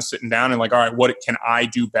you're kind of sitting down and like, all right, what can I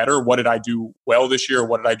do better? What did I do well this year?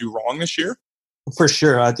 What did I do wrong this year? For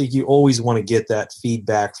sure. I think you always want to get that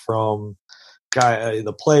feedback from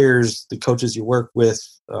the players, the coaches you work with,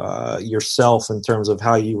 yourself, in terms of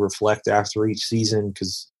how you reflect after each season,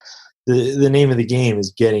 because the name of the game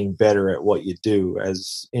is getting better at what you do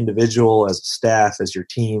as individual, as a staff, as your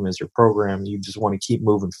team, as your program. You just want to keep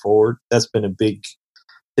moving forward. That's been a big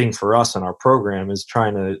thing for us in our program, is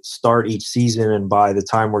trying to start each season, and by the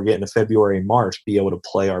time we're getting to February and March, be able to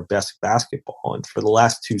play our best basketball. And for the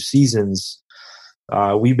last 2 seasons,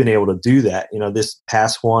 we've been able to do that. This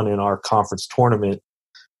past one in our conference tournament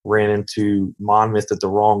ran into Monmouth at the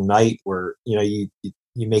wrong night, where you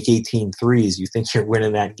make 18 threes, you think you're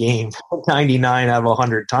winning that game 99 out of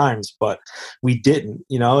 100 times, but we didn't,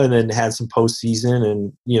 and then had some postseason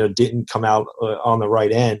and, didn't come out on the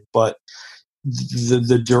right end. But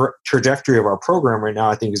the trajectory of our program right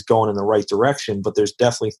now, I think, is going in the right direction, but there's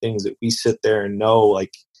definitely things that we sit there and know,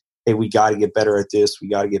 like, hey, we got to get better at this, we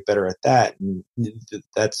got to get better at that. And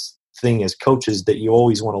that's the thing as coaches, that you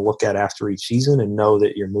always want to look at after each season and know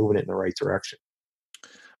that you're moving it in the right direction.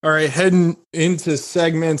 All right, heading into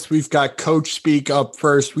segments, we've got Coach Speak up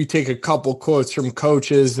first. We take a couple quotes from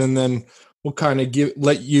coaches, and then we'll kind of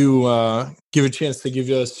let you give a chance to give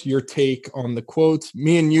us your take on the quotes.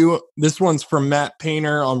 Me and you, this one's from Matt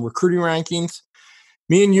Painter on recruiting rankings.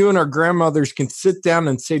 Me and you and our grandmothers can sit down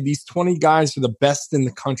and say these 20 guys are the best in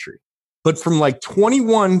the country. But from like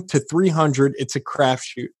 21 to 300, it's a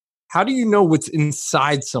crapshoot. How do you know what's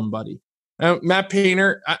inside somebody? Matt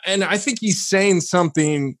Painter, and I think he's saying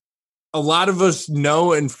something a lot of us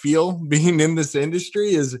know and feel being in this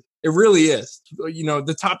industry, is it really is.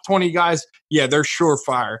 The top 20 guys, yeah, they're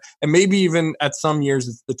surefire. And maybe even at some years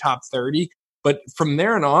it's the top 30. But from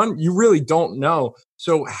there and on, you really don't know.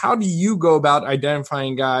 So how do you go about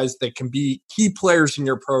identifying guys that can be key players in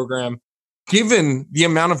your program, given the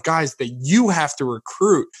amount of guys that you have to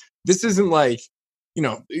recruit? This isn't like,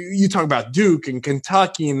 you talk about Duke and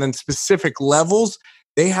Kentucky and then specific levels.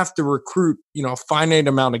 They have to recruit, a finite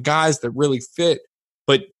amount of guys that really fit.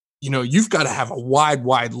 But, you've got to have a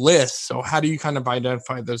wide list. So how do you kind of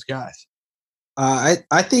identify those guys? I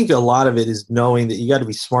think a lot of it is knowing that you got to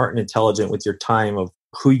be smart and intelligent with your time of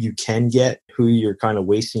who you can get, who you're kind of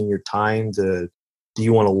wasting your time to. Do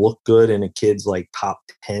you want to look good in a kid's like top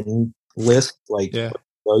 10 list? Like,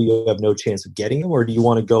 well, you have no chance of getting them, or do you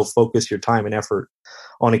want to go focus your time and effort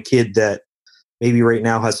on a kid that maybe right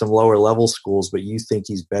now has some lower level schools, but you think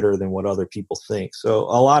he's better than what other people think? So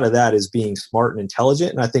a lot of that is being smart and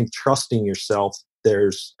intelligent. And I think trusting yourself.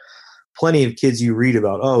 There's plenty of kids you read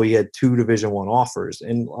about, oh, he had 2 Division I offers.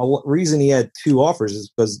 And the reason he had 2 offers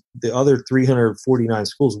is because the other 349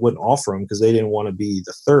 schools wouldn't offer him because they didn't want to be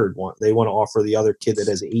the third one. They want to offer the other kid that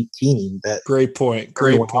has 18. That Great point.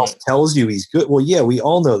 Else tells you he's good. Well, yeah, we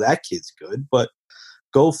all know that kid's good, but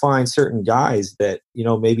go find certain guys that, you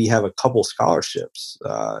know, maybe have a couple scholarships.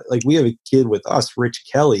 Like we have a kid with us, Rich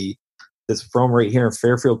Kelly, that's from right here in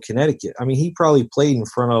Fairfield, Connecticut. I mean, he probably played in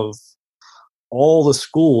front of all the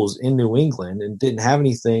schools in New England and didn't have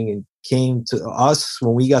anything and came to us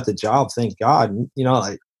when we got the job. Thank God, you know,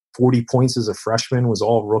 like 40 points as a freshman, was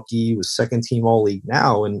all rookie, was second team all league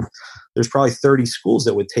now. And there's probably 30 schools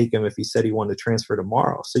that would take him if he said he wanted to transfer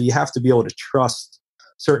tomorrow. So you have to be able to trust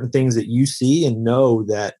certain things that you see and know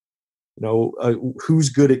that, you know, who's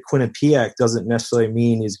good at Quinnipiac doesn't necessarily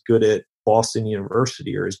mean is good at Boston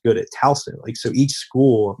University or is good at Towson. Like, so each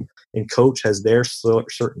school and coach has their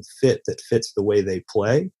certain fit that fits the way they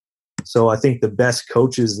play. So I think the best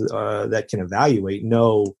coaches that can evaluate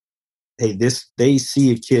know, hey, they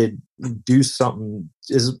see a kid do something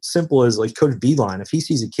as simple as like Coach Beeline. If he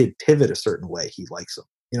sees a kid pivot a certain way, he likes him.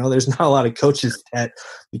 You know, there's not a lot of coaches that,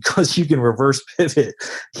 because you can reverse pivot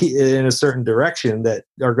in a certain direction, that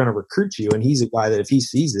are going to recruit you. And he's a guy that if he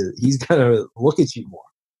sees it, he's going to look at you more.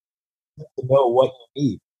 You have to know what you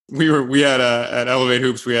need. We had at Elevate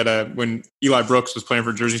Hoops, we had when Eli Brooks was playing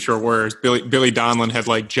for Jersey Shore Warriors, Billy Donlin had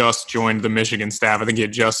like just joined the Michigan staff. I think he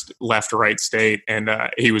had just left Wright State, and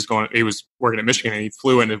he was working at Michigan, and he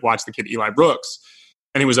flew in to watch the kid Eli Brooks,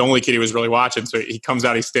 and he was the only kid he was really watching. So he comes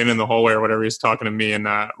out, he's standing in the hallway or whatever, he's talking to me and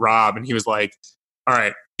Rob, and he was like, "All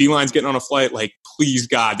right, Beeline's getting on a flight. Like, please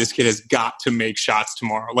God, this kid has got to make shots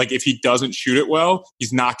tomorrow. Like, if he doesn't shoot it well,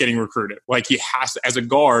 he's not getting recruited. Like, he has to, as a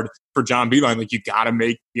guard for John Beilein, like, you got to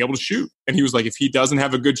be able to shoot." And he was like, if he doesn't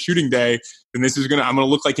have a good shooting day, then I'm going to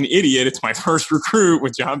look like an idiot. It's my first recruit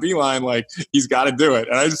with John Beilein. Like, he's got to do it.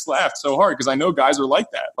 And I just laughed so hard because I know guys are like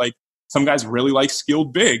that. Like, some guys really like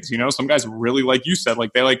skilled bigs, you know, some guys really, like you said,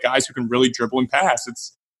 like they like guys who can really dribble and pass.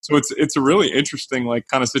 It's a really interesting, like,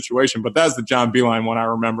 kind of situation. But that's the John Beilein one I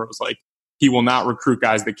remember. It was like, he will not recruit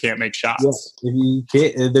guys that can't make shots. Yes, if you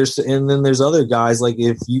can't, and then there's other guys, like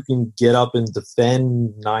if you can get up and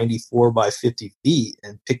defend 94 by 50 feet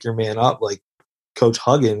and pick your man up, like Coach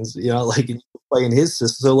Huggins, you know, like play in his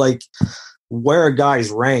system. So like where a guy's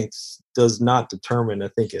ranks does not determine, I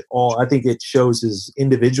think, at all. I think it shows his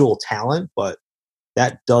individual talent, but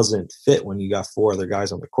that doesn't fit when you got 4 other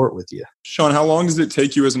guys on the court with you. Sean, how long does it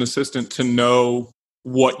take you as an assistant to know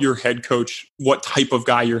what type of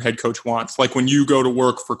guy your head coach wants? Like when you go to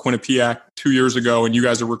work for Quinnipiac 2 years ago and you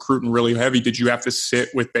guys are recruiting really heavy, did you have to sit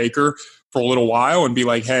with Baker for a little while and be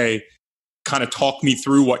like, hey, kind of talk me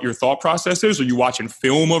through what your thought process is? Are you watching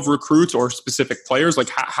film of recruits or specific players? Like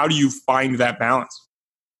how do you find that balance?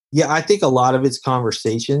 Yeah, I think a lot of it's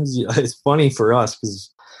conversations. It's funny for us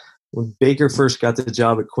because when Baker first got the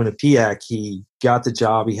job at Quinnipiac, he got the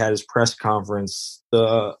job. He had his press conference.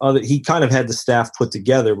 He kind of had the staff put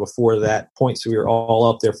together before that point, so we were all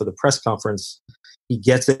up there for the press conference. He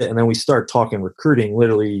gets it, and then we start talking recruiting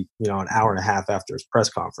literally, an hour and a half after his press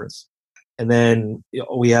conference. And then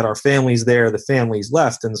we had our families there. The families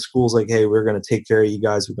left, and the school's like, hey, we're going to take care of you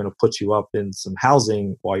guys. We're going to put you up in some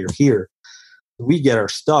housing while you're here. We get our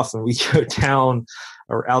stuff and we go down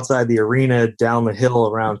or outside the arena, down the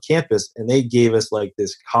hill around campus, and they gave us like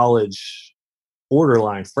this college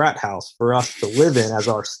borderline frat house for us to live in as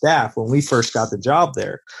our staff when we first got the job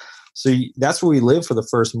there. So that's where we lived for the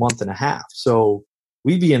first month and a half. So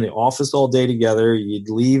we'd be in the office all day together. You'd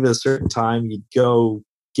leave at a certain time. You'd go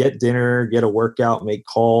get dinner, get a workout, make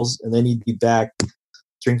calls, and then you'd be back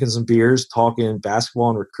drinking some beers, talking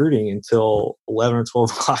basketball and recruiting until 11 or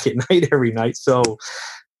 12 o'clock at night every night. So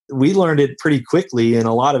we learned it pretty quickly, and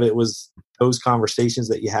a lot of it was those conversations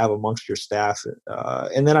that you have amongst your staff.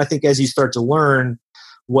 And then I think as you start to learn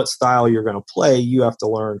what style you're going to play, you have to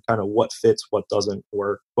learn kind of what fits, what doesn't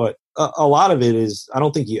work. But a lot of it is, I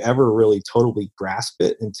don't think you ever really totally grasp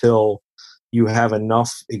it until you have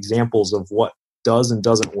enough examples of what does and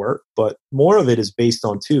doesn't work. But more of it is based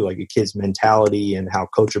on too, like a kid's mentality and how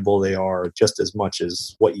coachable they are, just as much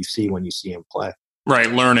as what you see when you see him play.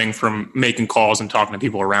 Right. Learning from making calls and talking to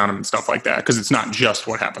people around him and stuff like that. Because it's not just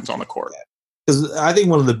what happens on the court. because I think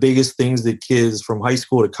one of the biggest things that kids from high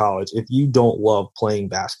school to college, if you don't love playing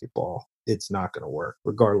basketball, it's not going to work,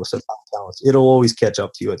 regardless of how talented. It'll always catch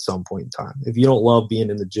up to you at some point in time. If you don't love being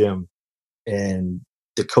in the gym and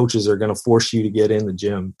the coaches are going to force you to get in the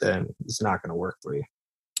gym, then it's not going to work for you.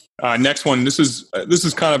 Next one. This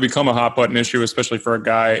is kind of become a hot button issue, especially for a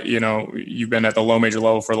guy, you've been at the low major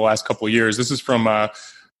level for the last couple of years. This is from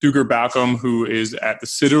Duger Balcom, who is at the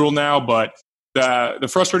Citadel now. But the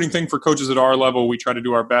frustrating thing for coaches at our level, we try to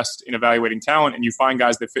do our best in evaluating talent, and you find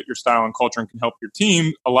guys that fit your style and culture and can help your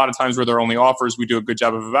team. A lot of times where they're only offers, we do a good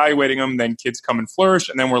job of evaluating them. Then kids come and flourish,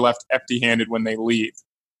 and then we're left empty-handed when they leave.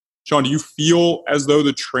 Sean, do you feel as though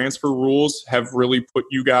the transfer rules have really put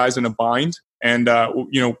you guys in a bind? And,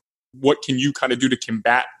 what can you kind of do to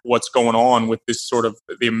combat what's going on with this sort of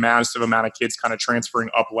the massive amount of kids kind of transferring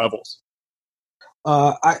up levels?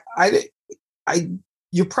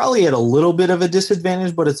 You're probably at a little bit of a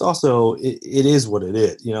disadvantage, but it's also, it is what it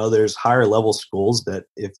is. There's higher level schools that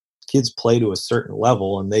if kids play to a certain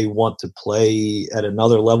level and they want to play at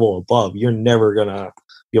another level above, you're never going to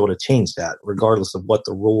be able to change that regardless of what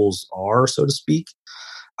the rules are, so to speak.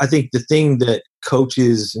 I think the thing that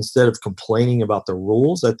coaches, instead of complaining about the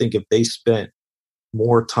rules, I think if they spent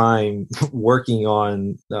more time working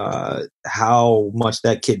on how much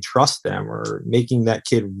that kid trusts them, or making that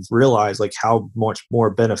kid realize like how much more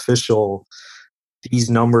beneficial these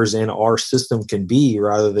numbers in our system can be,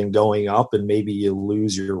 rather than going up and maybe you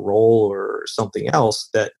lose your role or something else,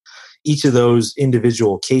 that each of those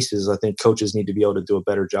individual cases, I think coaches need to be able to do a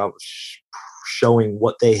better job of showing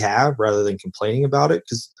what they have rather than complaining about it.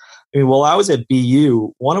 Because while I was at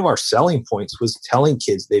BU, one of our selling points was telling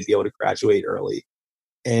kids they'd be able to graduate early.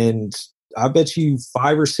 And I bet you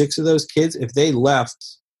 5 or 6 of those kids, if they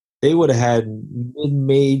left, they would have had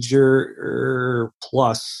mid-major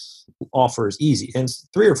plus offers easy. And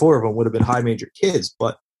 3 or 4 of them would have been high major kids,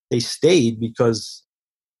 but they stayed because,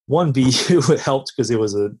 one, BU helped because it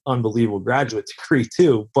was an unbelievable graduate degree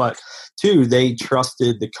too, but 2, they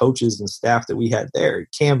trusted the coaches and staff that we had there.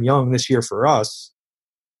 Cam Young this year for us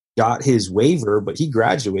got his waiver, but he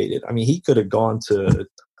graduated. He could have gone to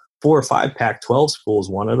 4 or 5 Pac-12 schools,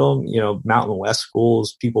 one of them, Mountain West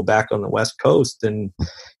schools, people back on the West Coast. And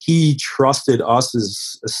he trusted us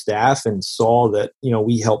as a staff and saw that,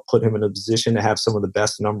 we helped put him in a position to have some of the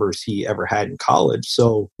best numbers he ever had in college.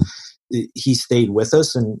 So he stayed with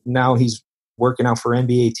us, and now he's working out for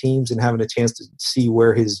NBA teams and having a chance to see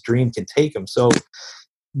where his dream can take him. So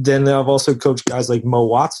then I've also coached guys like Mo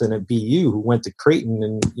Watson at BU, who went to Creighton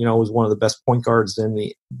and, was one of the best point guards in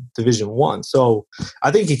the Division I. So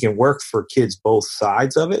I think it can work for kids both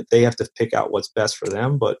sides of it. They have to pick out what's best for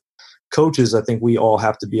them. But coaches, I think we all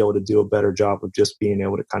have to be able to do a better job of just being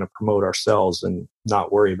able to kind of promote ourselves and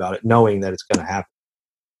not worry about it, knowing that it's going to happen.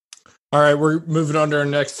 All right, we're moving on to our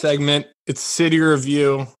next segment. It's City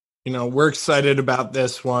Review. We're excited about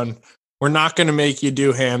this one. We're not going to make you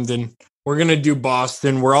do Hamden. We're going to do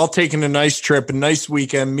Boston. We're all taking a nice trip, a nice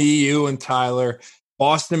weekend, me, you, and Tyler.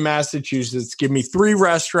 Boston, Massachusetts. Give me 3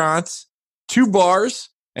 restaurants, 2 bars,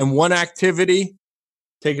 and 1 activity.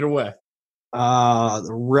 Take it away. The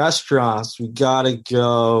restaurants, we got to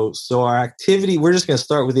go. So our activity, we're just going to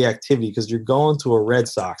start with the activity because you're going to a Red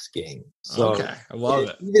Sox game. So okay, I love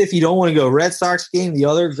it. Even if you don't want to go Red Sox game, the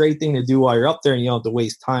other great thing to do while you're up there and you don't have to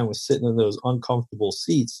waste time with sitting in those uncomfortable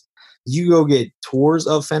seats, you go get tours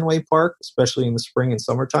of Fenway Park, especially in the spring and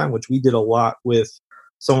summertime, which we did a lot with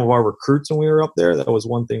some of our recruits when we were up there. That was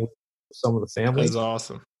one thing with some of the families. That's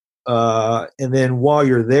awesome. And then while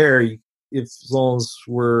you're there, as long as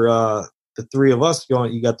we're the 3 of us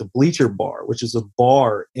going, you got the Bleacher Bar, which is a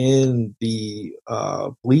bar in the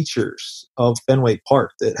bleachers of Fenway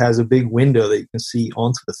Park that has a big window that you can see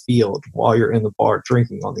onto the field while you're in the bar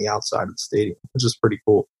drinking on the outside of the stadium, which is pretty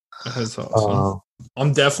cool. That's awesome.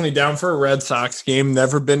 I'm definitely down for a Red Sox game.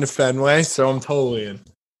 Never been to Fenway, so I'm totally in.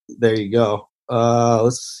 There you go.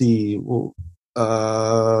 Let's see.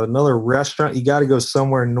 Another restaurant. You got to go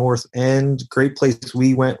somewhere North End. Great place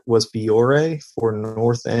we went was Fiore for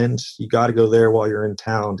North End. You got to go there while you're in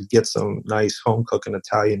town to get some nice home cooking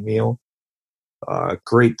Italian meal.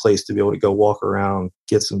 Great place to be able to go walk around,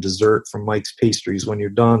 get some dessert from Mike's Pastries when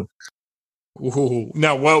you're done. Ooh.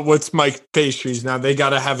 Now, what's Mike Pastries? Now they got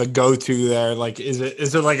to have a go-to there. Like, is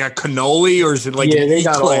it like a cannoli or is it like they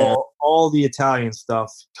got all the Italian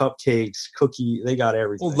stuff, cupcakes, cookie. They got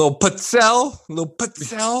everything. A little pizzelle.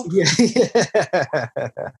 Yeah.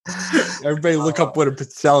 Everybody look up what a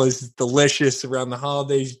pizzelle is. It's delicious around the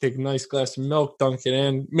holidays. You take a nice glass of milk, dunk it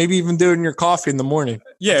in. Maybe even do it in your coffee in the morning.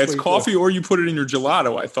 Yeah, That's it's what you coffee, or you put it in your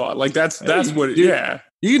gelato. I thought like that's what. Yeah,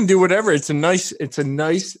 you can do whatever. It's a nice,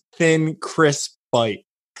 thin, crisp bite.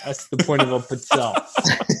 That's the point of a pizzelle.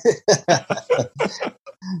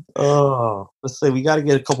 Oh, let's say we got to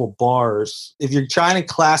get a couple bars. If you're trying to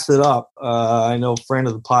class it up, I know a friend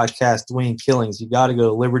of the podcast, Dwayne Killings, you got to go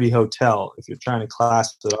to Liberty Hotel if you're trying to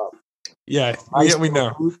class it up. Yeah, we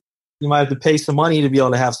know. You might have to pay some money to be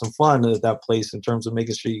able to have some fun at that place in terms of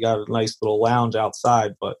making sure you got a nice little lounge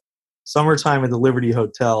outside. But summertime at the Liberty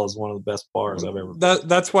Hotel is one of the best bars I've ever been.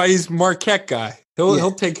 That's why he's Marquette guy.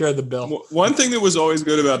 He'll take care of the bill. One thing that was always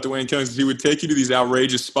good about Dwayne Killings is he would take you to these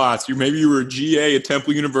outrageous spots. Maybe you were a GA at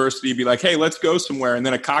Temple University, be like, hey, let's go somewhere. And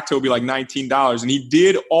then a cocktail would be like $19. And he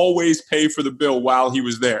did always pay for the bill while he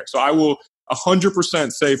was there. So I will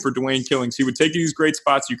 100% say for Dwayne Killings, he would take you to these great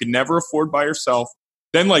spots you could never afford by yourself.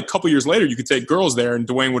 Then like a couple years later, you could take girls there and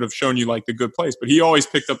Dwayne would have shown you like the good place. But he always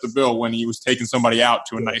picked up the bill when he was taking somebody out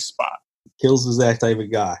to a nice spot. Kills is that type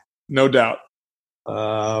of guy. No doubt.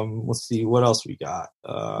 Let's see what else we got.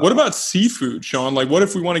 What about seafood, Sean? Like, what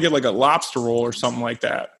if we want to get like a lobster roll or something like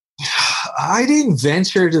that? I didn't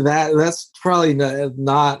venture to that. That's probably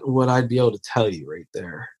not what I'd be able to tell you right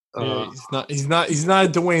there. He's not a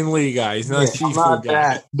Dwayne Lee guy. He's not a seafood guy.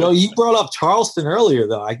 That. No, you brought up Charleston earlier,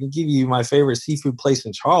 though. I can give you my favorite seafood place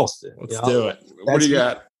in Charleston. Let's do it. What do you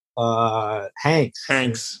got?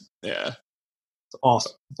 Hanks. Yeah. It's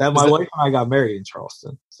awesome. My wife and I got married in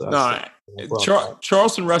Charleston. So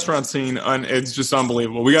Charleston restaurant scene, it's just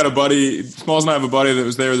unbelievable. We got a buddy, Smalls and I have a buddy that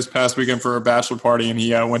was there this past weekend for a bachelor party, and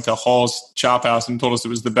he went to Hall's Chop House and told us it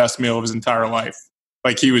was the best meal of his entire life.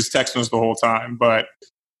 Like, he was texting us the whole time. But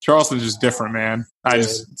Charleston's just different, man.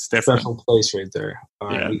 It's different. Special place right there. All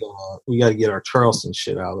right, we got to get our Charleston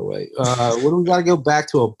shit out of the way. What do we got to go back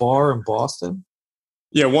to a bar in Boston?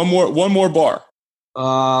 Yeah, one more bar.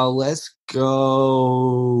 Let's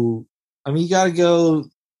go. I mean, you got to go.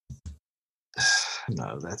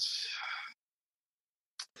 No, that's.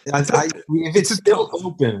 If it's still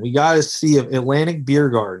open, we got to see if Atlantic Beer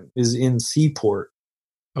Garden is in Seaport.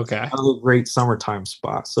 Okay, another great summertime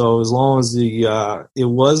spot. So as long as it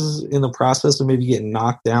was in the process of maybe getting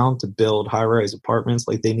knocked down to build high-rise apartments,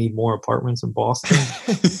 like they need more apartments in Boston.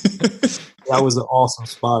 That was an awesome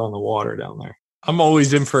spot on the water down there. I'm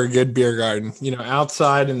always in for a good beer garden.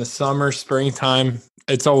 Outside in the summer, springtime,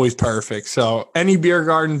 it's always perfect. So any beer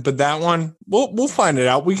garden, but that one, we'll find it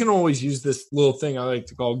out. We can always use this little thing I like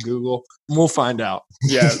to call Google, and we'll find out.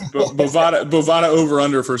 Yeah, Bovada over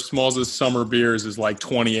under for Smalls' summer beers is like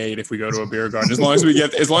 28 if we go to a beer garden. As long as we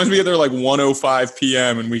get there like 1:05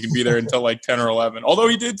 p.m. and we can be there until like 10 or 11. Although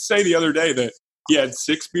he did say the other day that he had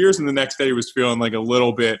 6 beers and the next day he was feeling like a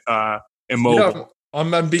little bit immobile.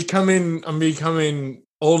 I'm becoming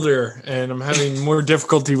older and I'm having more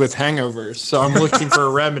difficulty with hangovers, so I'm looking for a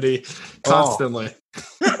remedy constantly.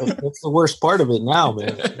 That's the worst part of it now,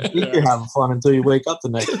 man. I think you're having fun until you wake up the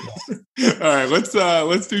next day. All right,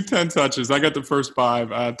 let's do 10 touches. I got the first 5.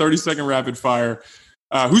 30-second rapid fire.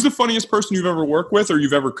 Who's the funniest person you've ever worked with or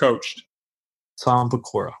you've ever coached? Tom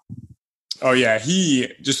Pecora. Oh, yeah.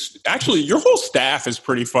 Actually, your whole staff is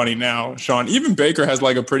pretty funny now, Sean. Even Baker has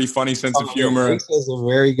like a pretty funny sense of humor. Baker has a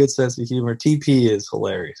very good sense of humor. TP is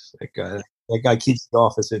hilarious. That guy keeps the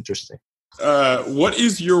office interesting. What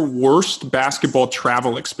is your worst basketball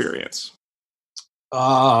travel experience?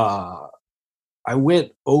 I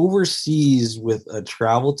went overseas with a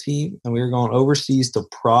travel team, and we were going overseas to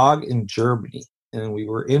Prague in Germany. And we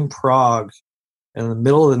were in Prague, and in the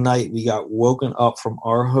middle of the night, we got woken up from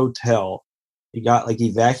our hotel. We got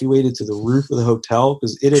evacuated to the roof of the hotel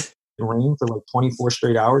because it had rained for 24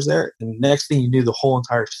 straight hours there. And the next thing you knew, the whole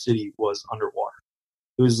entire city was underwater.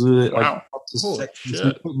 It was wow. Up to sections.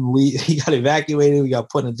 We couldn't leave. He got evacuated. We got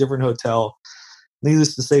put in a different hotel.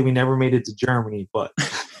 Needless to say, we never made it to Germany, but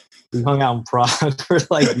we hung out in Prague for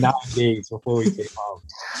 9 days before we came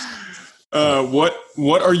home.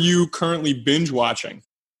 What are you currently binge watching?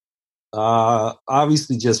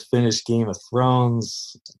 Obviously just finished Game of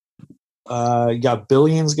Thrones. You got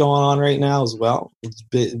Billions going on right now as well. It's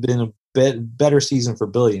been a better season for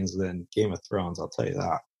Billions than Game of Thrones, I'll tell you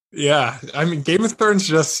that. Yeah, I mean, Game of Thrones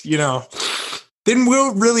just, didn't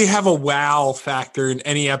really have a wow factor in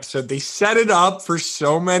any episode. They set it up for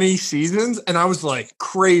so many seasons, and I was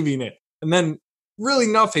craving it. And then really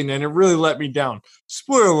nothing, and it really let me down.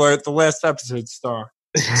 Spoiler alert, the last episode star.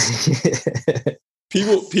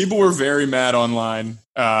 People were very mad online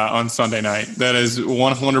on Sunday night. That is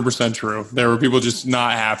 100% true. There were people just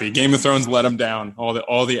not happy. Game of Thrones let them down.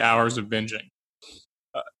 All the hours of binging.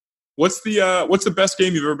 What's the best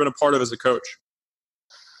game you've ever been a part of as a coach?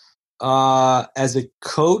 As a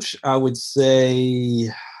coach, I would say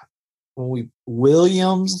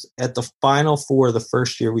Williams at the Final Four the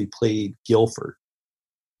first year we played Guilford.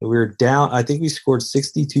 We were down. I think we scored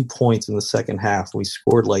 62 points in the second half. We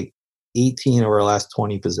scored like 18 of our last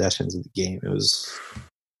 20 possessions of the game. It was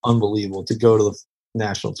unbelievable to go to the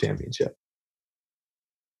national championship.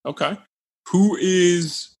 Okay. Who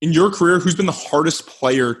is, in your career, who's been the hardest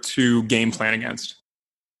player to game plan against?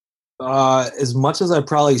 As much as I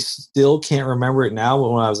probably still can't remember it now, but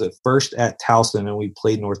when I was first at Towson and we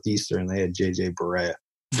played Northeastern, they had J.J. Barea.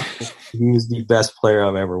 He was the best player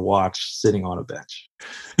I've ever watched sitting on a bench.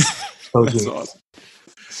 That's awesome.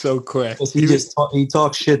 So quick. He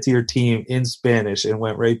talked shit to your team in Spanish and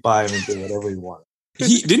went right by him and did whatever he wanted.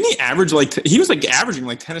 Didn't he average he was like averaging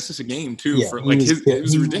like 10 assists a game too? Yeah, for like it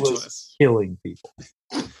was ridiculous. Was killing people.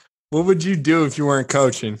 What would you do if you weren't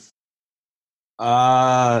coaching?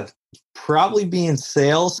 Probably be in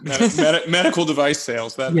sales. Medical device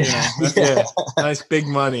sales. Nice big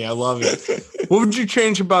money. I love it. What would you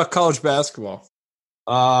change about college basketball?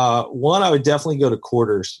 One, I would definitely go to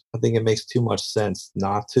quarters. I think it makes too much sense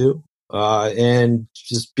not to. And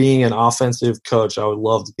just being an offensive coach, I would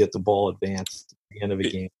love to get the ball advanced at the end of a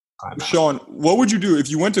game. Sean, what would you do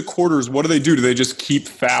if you went to quarters? What do? Do they just keep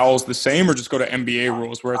fouls the same, or just go to NBA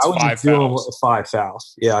rules where it's 5 fouls? 5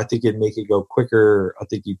 fouls. Yeah, I think it'd make it go quicker. I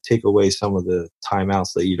think you'd take away some of the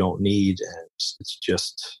timeouts that you don't need, and it's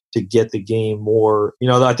just to get the game more.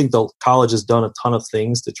 I think the college has done a ton of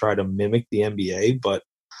things to try to mimic the NBA, but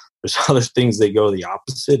there's other things they go the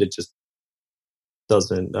opposite. It just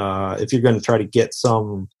doesn't. If you're going to try to get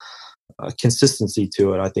some consistency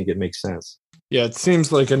to it, I think it makes sense. Yeah, it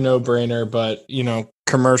seems like a no-brainer, but,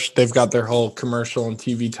 commercial. They've got their whole commercial and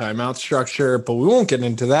TV timeout structure, but we won't get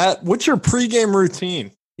into that. What's your pregame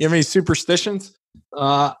routine? You have any superstitions?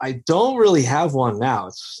 I don't really have one now.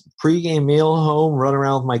 It's pregame meal home, run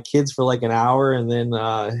around with my kids for like an hour, and then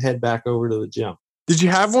head back over to the gym. Did you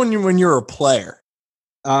have one when you were a player?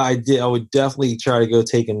 I did. I would definitely try to go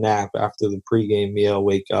take a nap after the pregame meal,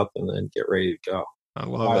 wake up, and then get ready to go. I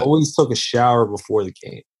always took a shower before the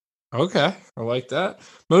game. Okay, I like that.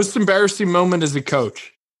 Most embarrassing moment as a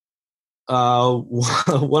coach?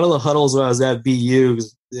 One of the huddles when I was at BU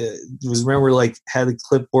was remember had the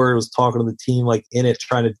clipboard, was talking to the team in it,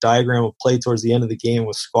 trying to diagram a play towards the end of the game,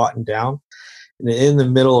 was squatting down. And in the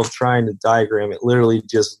middle of trying to diagram, it literally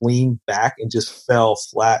just leaned back and just fell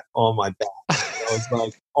flat on my back. I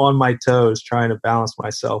was on my toes trying to balance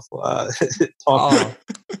myself.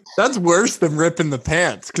 That's worse than ripping the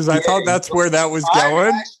pants, because I thought that's where that was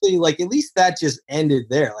going. Actually, at least that just ended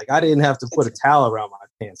there. I didn't have to put a towel around my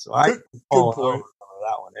pants, so I could fall over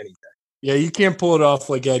that one any day. Yeah, you can't pull it off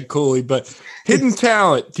like Ed Cooley. But hidden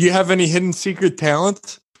talent. Do you have any hidden secret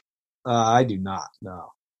talents? I do not.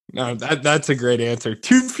 No. No, that's a great answer.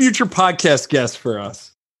 2 future podcast guests for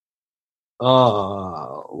us.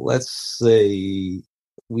 Let's see.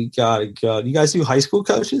 We gotta go. Do you guys do high school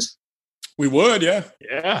coaches? We would, yeah.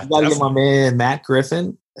 Yeah. You gotta get my man Matt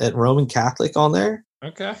Griffin at Roman Catholic on there.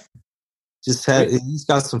 Okay. He's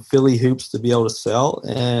got some Philly hoops to be able to sell.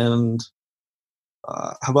 And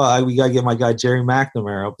how about we gotta get my guy Jerry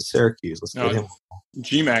McNamara up at Syracuse. Let's get him.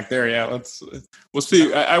 GMAC there, yeah. We'll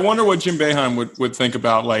see. I wonder what Jim Boeheim would think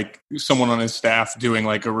about someone on his staff doing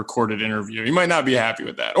a recorded interview. He might not be happy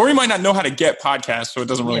with that, or he might not know how to get podcasts, so it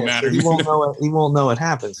doesn't really matter. So he won't know it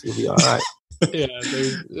happens. He'll be all right. Yeah,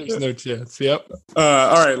 there's no chance. Yep.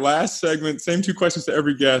 All right, last segment. Same 2 questions to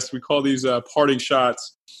every guest. We call these parting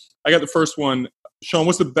shots. I got the first one. Sean,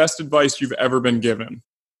 what's the best advice you've ever been given?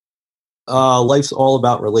 Life's all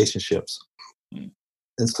about relationships.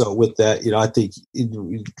 And so with that, I think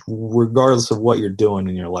regardless of what you're doing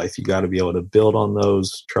in your life, you got to be able to build on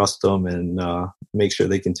those, trust them, and make sure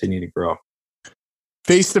they continue to grow.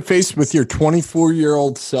 Face to face with your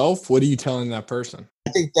 24-year-old self, what are you telling that person?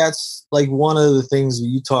 I think that's one of the things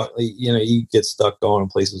you talk, you get stuck going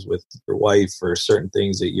places with your wife or certain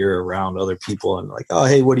things that you're around other people and oh,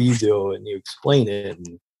 hey, what do you do? And you explain it.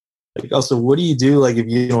 And also, what do you do if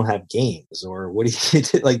you don't have games, or what do you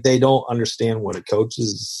do? They don't understand what a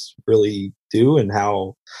coaches really do and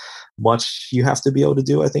how much you have to be able to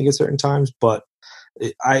do, I think, at certain times. But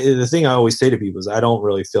the thing I always say to people is I don't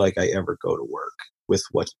really feel like I ever go to work with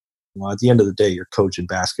what At the end of the day, you're coaching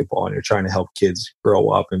basketball and you're trying to help kids grow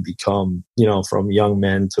up and become, from young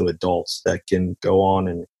men to adults that can go on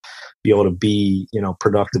and be able to be,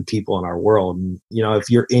 productive people in our world. And, if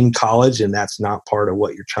you're in college and that's not part of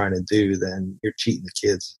what you're trying to do, then you're cheating the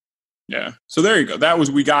kids. Yeah. So there you go. That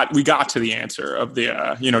was, we got to the answer of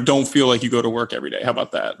the, don't feel like you go to work every day. How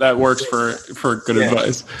about that? That works for good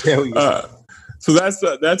advice. Yeah, so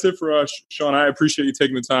that's it for us, Sean. I appreciate you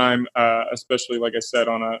taking the time, especially, like I said,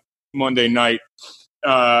 on a Monday night.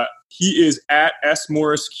 He is at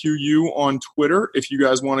SMorrisQU on Twitter if you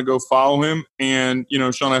guys want to go follow him. And,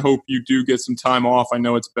 Sean, I hope you do get some time off. I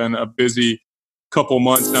know it's been a busy couple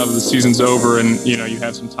months now that the season's over, and, you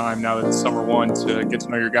have some time now that it's summer one to get to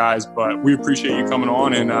know your guys. But we appreciate you coming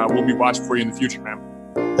on, and we'll be watching for you in the future,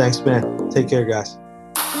 man. Thanks, man. Take care, guys.